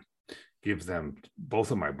give them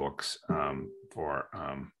both of my books for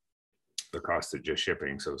the cost of just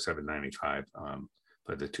shipping. So $7.95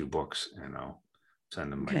 for the 2 books, and I'll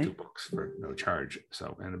send them my 2 books for no charge.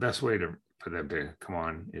 So, and the best way for them to come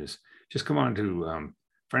on is just come on to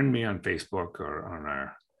friend me on Facebook, or on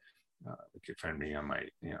our you can friend me on my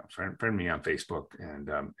friend me on Facebook, and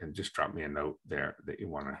just drop me a note there that you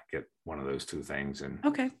want to get one of those 2 things, and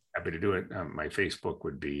happy to do it. My Facebook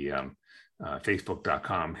would be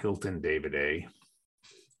facebook.com Hilton David A.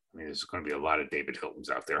 I mean, there's going to be a lot of David Hiltons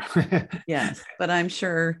out there. Yes, but I'm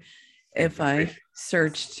sure if I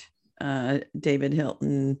searched David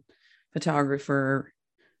Hilton photography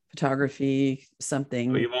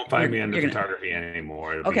something, well, you won't find me under photography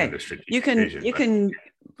anymore. It'll be under you can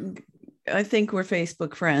I think we're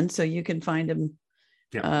Facebook friends, so you can find him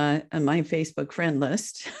on my Facebook friend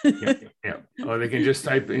list. Yeah. Or they can just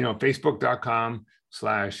type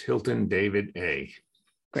facebook.com/Hilton David A.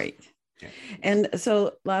 Great. Yeah. And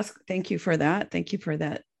so thank you for that. Thank you for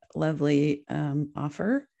that lovely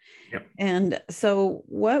offer. Yep. And so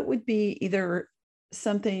what would be either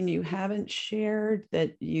something you haven't shared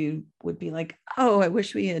that you would be like, oh, I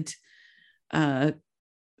wish we had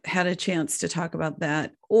had a chance to talk about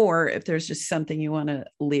that, or if there's just something you want to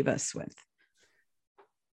leave us with?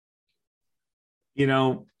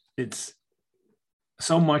 It's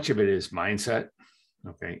so much of it is mindset,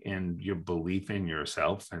 okay, and your belief in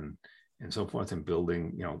yourself and so forth, and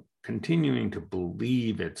building, continuing to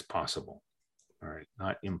believe it's possible. All right,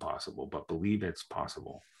 not impossible, but believe it's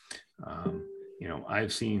possible.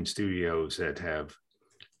 I've seen studios that have,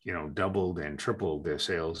 doubled and tripled their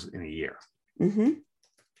sales in a year.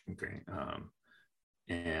 Okay.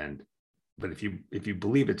 But if you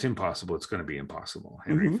believe it's impossible, it's going to be impossible.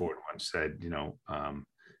 Henry Ford once said,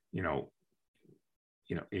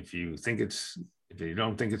 if you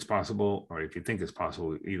don't think it's possible, or if you think it's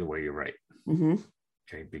possible, either way, you're right.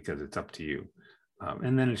 Okay. Because it's up to you.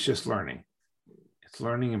 And then it's just learning. It's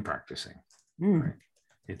learning and practicing. Right?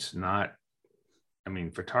 It's not,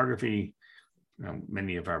 photography,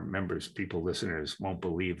 many of our listeners won't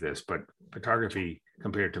believe this, but photography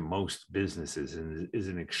compared to most businesses is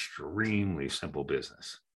an extremely simple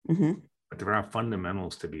business. But there are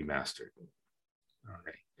fundamentals to be mastered.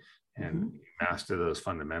 Okay. And you master those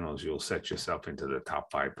fundamentals, you'll set yourself into the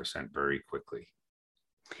top 5% very quickly.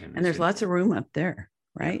 And there's lots of room up there,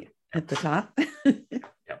 right? At the top.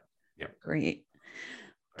 Yep. Great.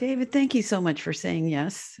 David, thank you so much for saying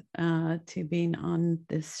yes to being on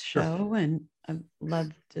this show. And I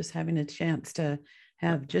love just having a chance to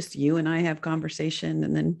have just you and I have conversation,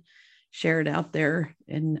 and then share it out there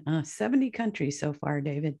in 70 countries so far,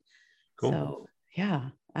 David. Cool. So, yeah.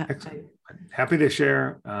 I'm happy to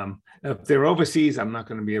share. If they're overseas, I'm not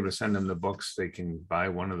going to be able to send them the books. They can buy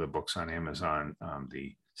one of the books on Amazon.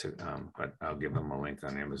 But I'll give them a link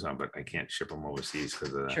on Amazon. But I can't ship them overseas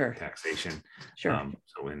because of the taxation. Sure.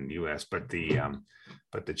 So in the U.S., but the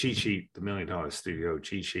cheat sheet, the $1 Million Studio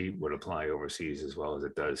cheat sheet, would apply overseas as well as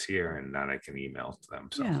it does here, and that I can email to them.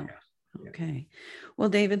 So yeah. Okay. Well,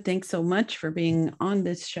 David, thanks so much for being on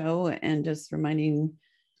this show, and just reminding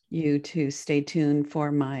you to stay tuned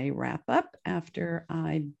for my wrap up after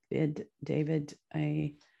I bid David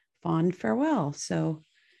a fond farewell. So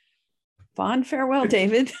fond farewell,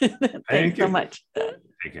 David. Thanks so much.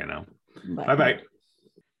 Take care now. Bye-bye.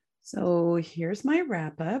 So here's my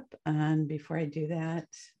wrap up. And before I do that,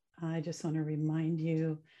 I just want to remind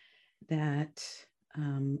you that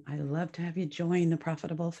I love to have you join the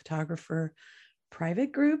Profitable Photographer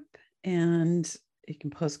private group, and you can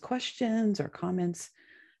post questions or comments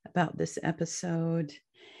about this episode.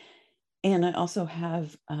 And I also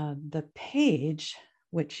have the page,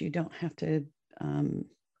 which you don't have to,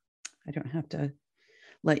 I don't have to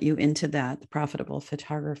let you into that, the Profitable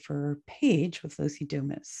Photographer page with Lucy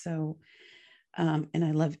Dumas. So, and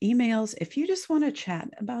I love emails. If you just want to chat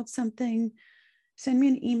about something, send me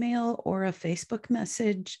an email or a Facebook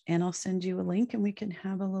message, and I'll send you a link and we can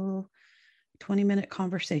have a little 20-minute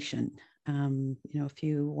conversation. If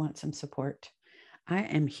you want some support, I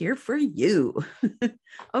am here for you.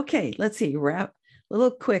 Okay, let's see, wrap a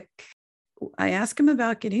little quick. I asked him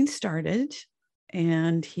about getting started,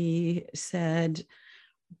 and he said,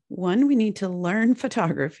 one, we need to learn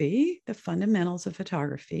photography, the fundamentals of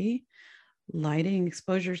photography, lighting,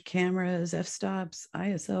 exposures, cameras, f-stops,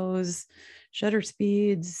 ISOs, shutter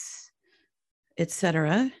speeds,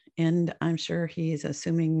 etc. And I'm sure he's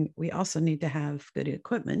assuming we also need to have good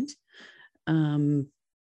equipment.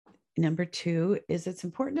 Number two is it's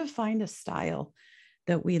important to find a style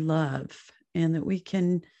that we love and that we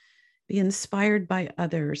can be inspired by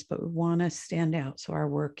others, but we want to stand out. So our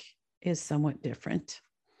work is somewhat different.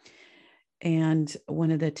 And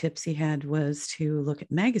one of the tips he had was to look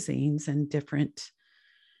at magazines and different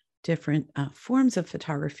forms of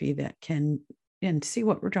photography that can, and see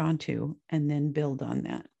what we're drawn to and then build on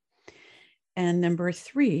that. And number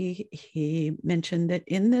three, he mentioned that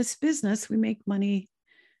in this business, we make money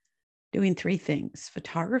doing three things: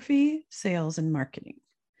 photography, sales, and marketing.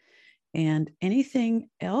 And anything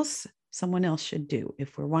else someone else should do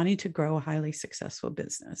if we're wanting to grow a highly successful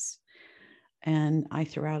business. And I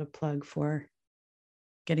threw out a plug for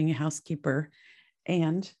getting a housekeeper,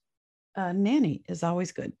 and a nanny is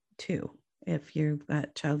always good too, if you've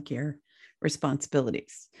got childcare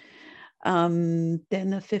responsibilities. Then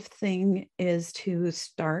the fifth thing is to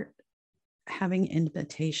start having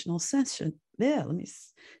invitational sessions. Yeah, let me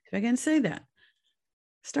see if I can say that.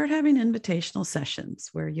 Start having invitational sessions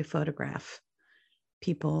where you photograph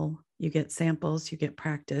people, you get samples, you get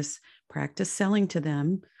practice selling to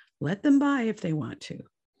them, let them buy if they want to.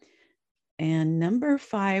 And number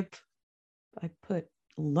five, I put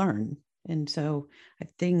learn. And so I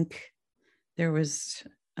think there was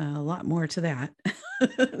a lot more to that.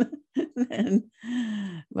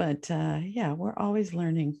 Yeah, we're always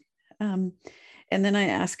learning. And then I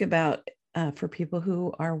ask about for people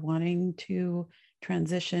who are wanting to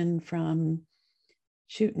transition from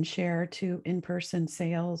shoot and share to in-person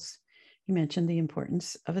sales. You mentioned the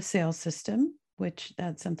importance of a sales system, which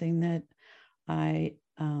that's something that I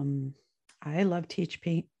love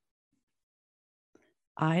teaching.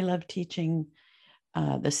 I love teaching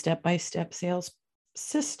the step-by-step sales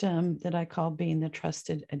system that I call being the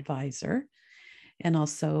trusted advisor, and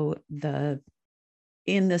also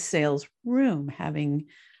in the sales room, having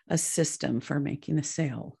a system for making a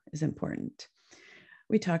sale is important.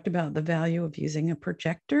 We talked about the value of using a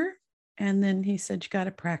projector, and then he said you got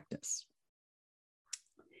to practice.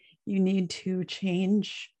 You need to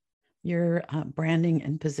change your branding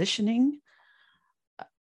and positioning,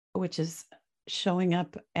 which is showing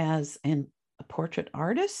up as a portrait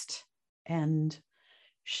artist and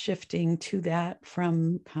shifting to that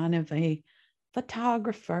from kind of a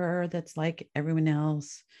photographer that's like everyone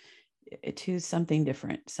else to something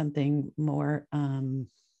different, something more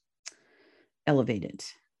elevated.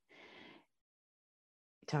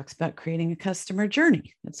 He talks about creating a customer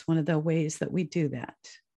journey. That's one of the ways that we do that.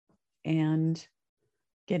 And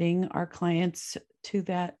getting our clients to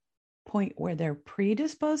that point where they're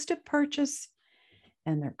predisposed to purchase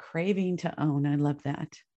and they're craving to own. I love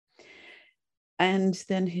that. And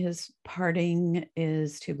then his parting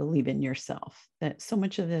is to believe in yourself, that so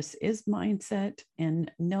much of this is mindset, and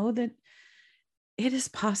know that it is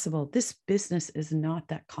possible. This business is not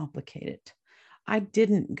that complicated. I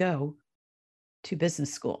didn't go to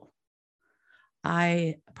business school.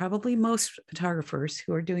 Probably most photographers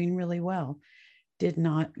who are doing really well did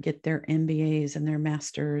not get their MBAs and their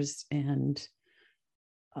masters and,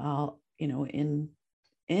 in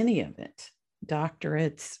any of it,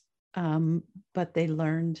 doctorates, but they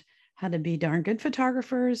learned how to be darn good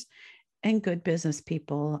photographers and good business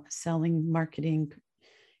people, selling, marketing,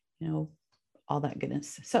 all that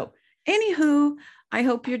goodness. So anywho, I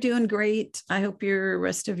hope you're doing great. I hope your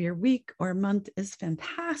rest of your week or month is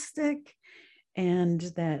fantastic, and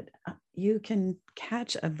that you can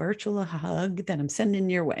catch a virtual hug that I'm sending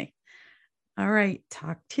your way. All right.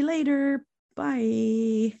 Talk to you later.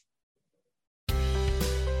 Bye.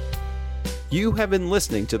 You have been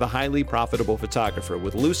listening to The Highly Profitable Photographer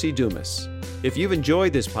with Lucy Dumas. If you've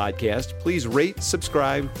enjoyed this podcast, please rate,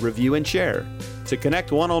 subscribe, review, and share. To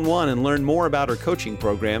connect one-on-one and learn more about our coaching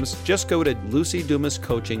programs, just go to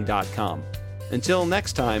lucydumascoaching.com. Until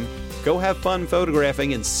next time, go have fun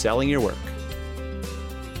photographing and selling your work.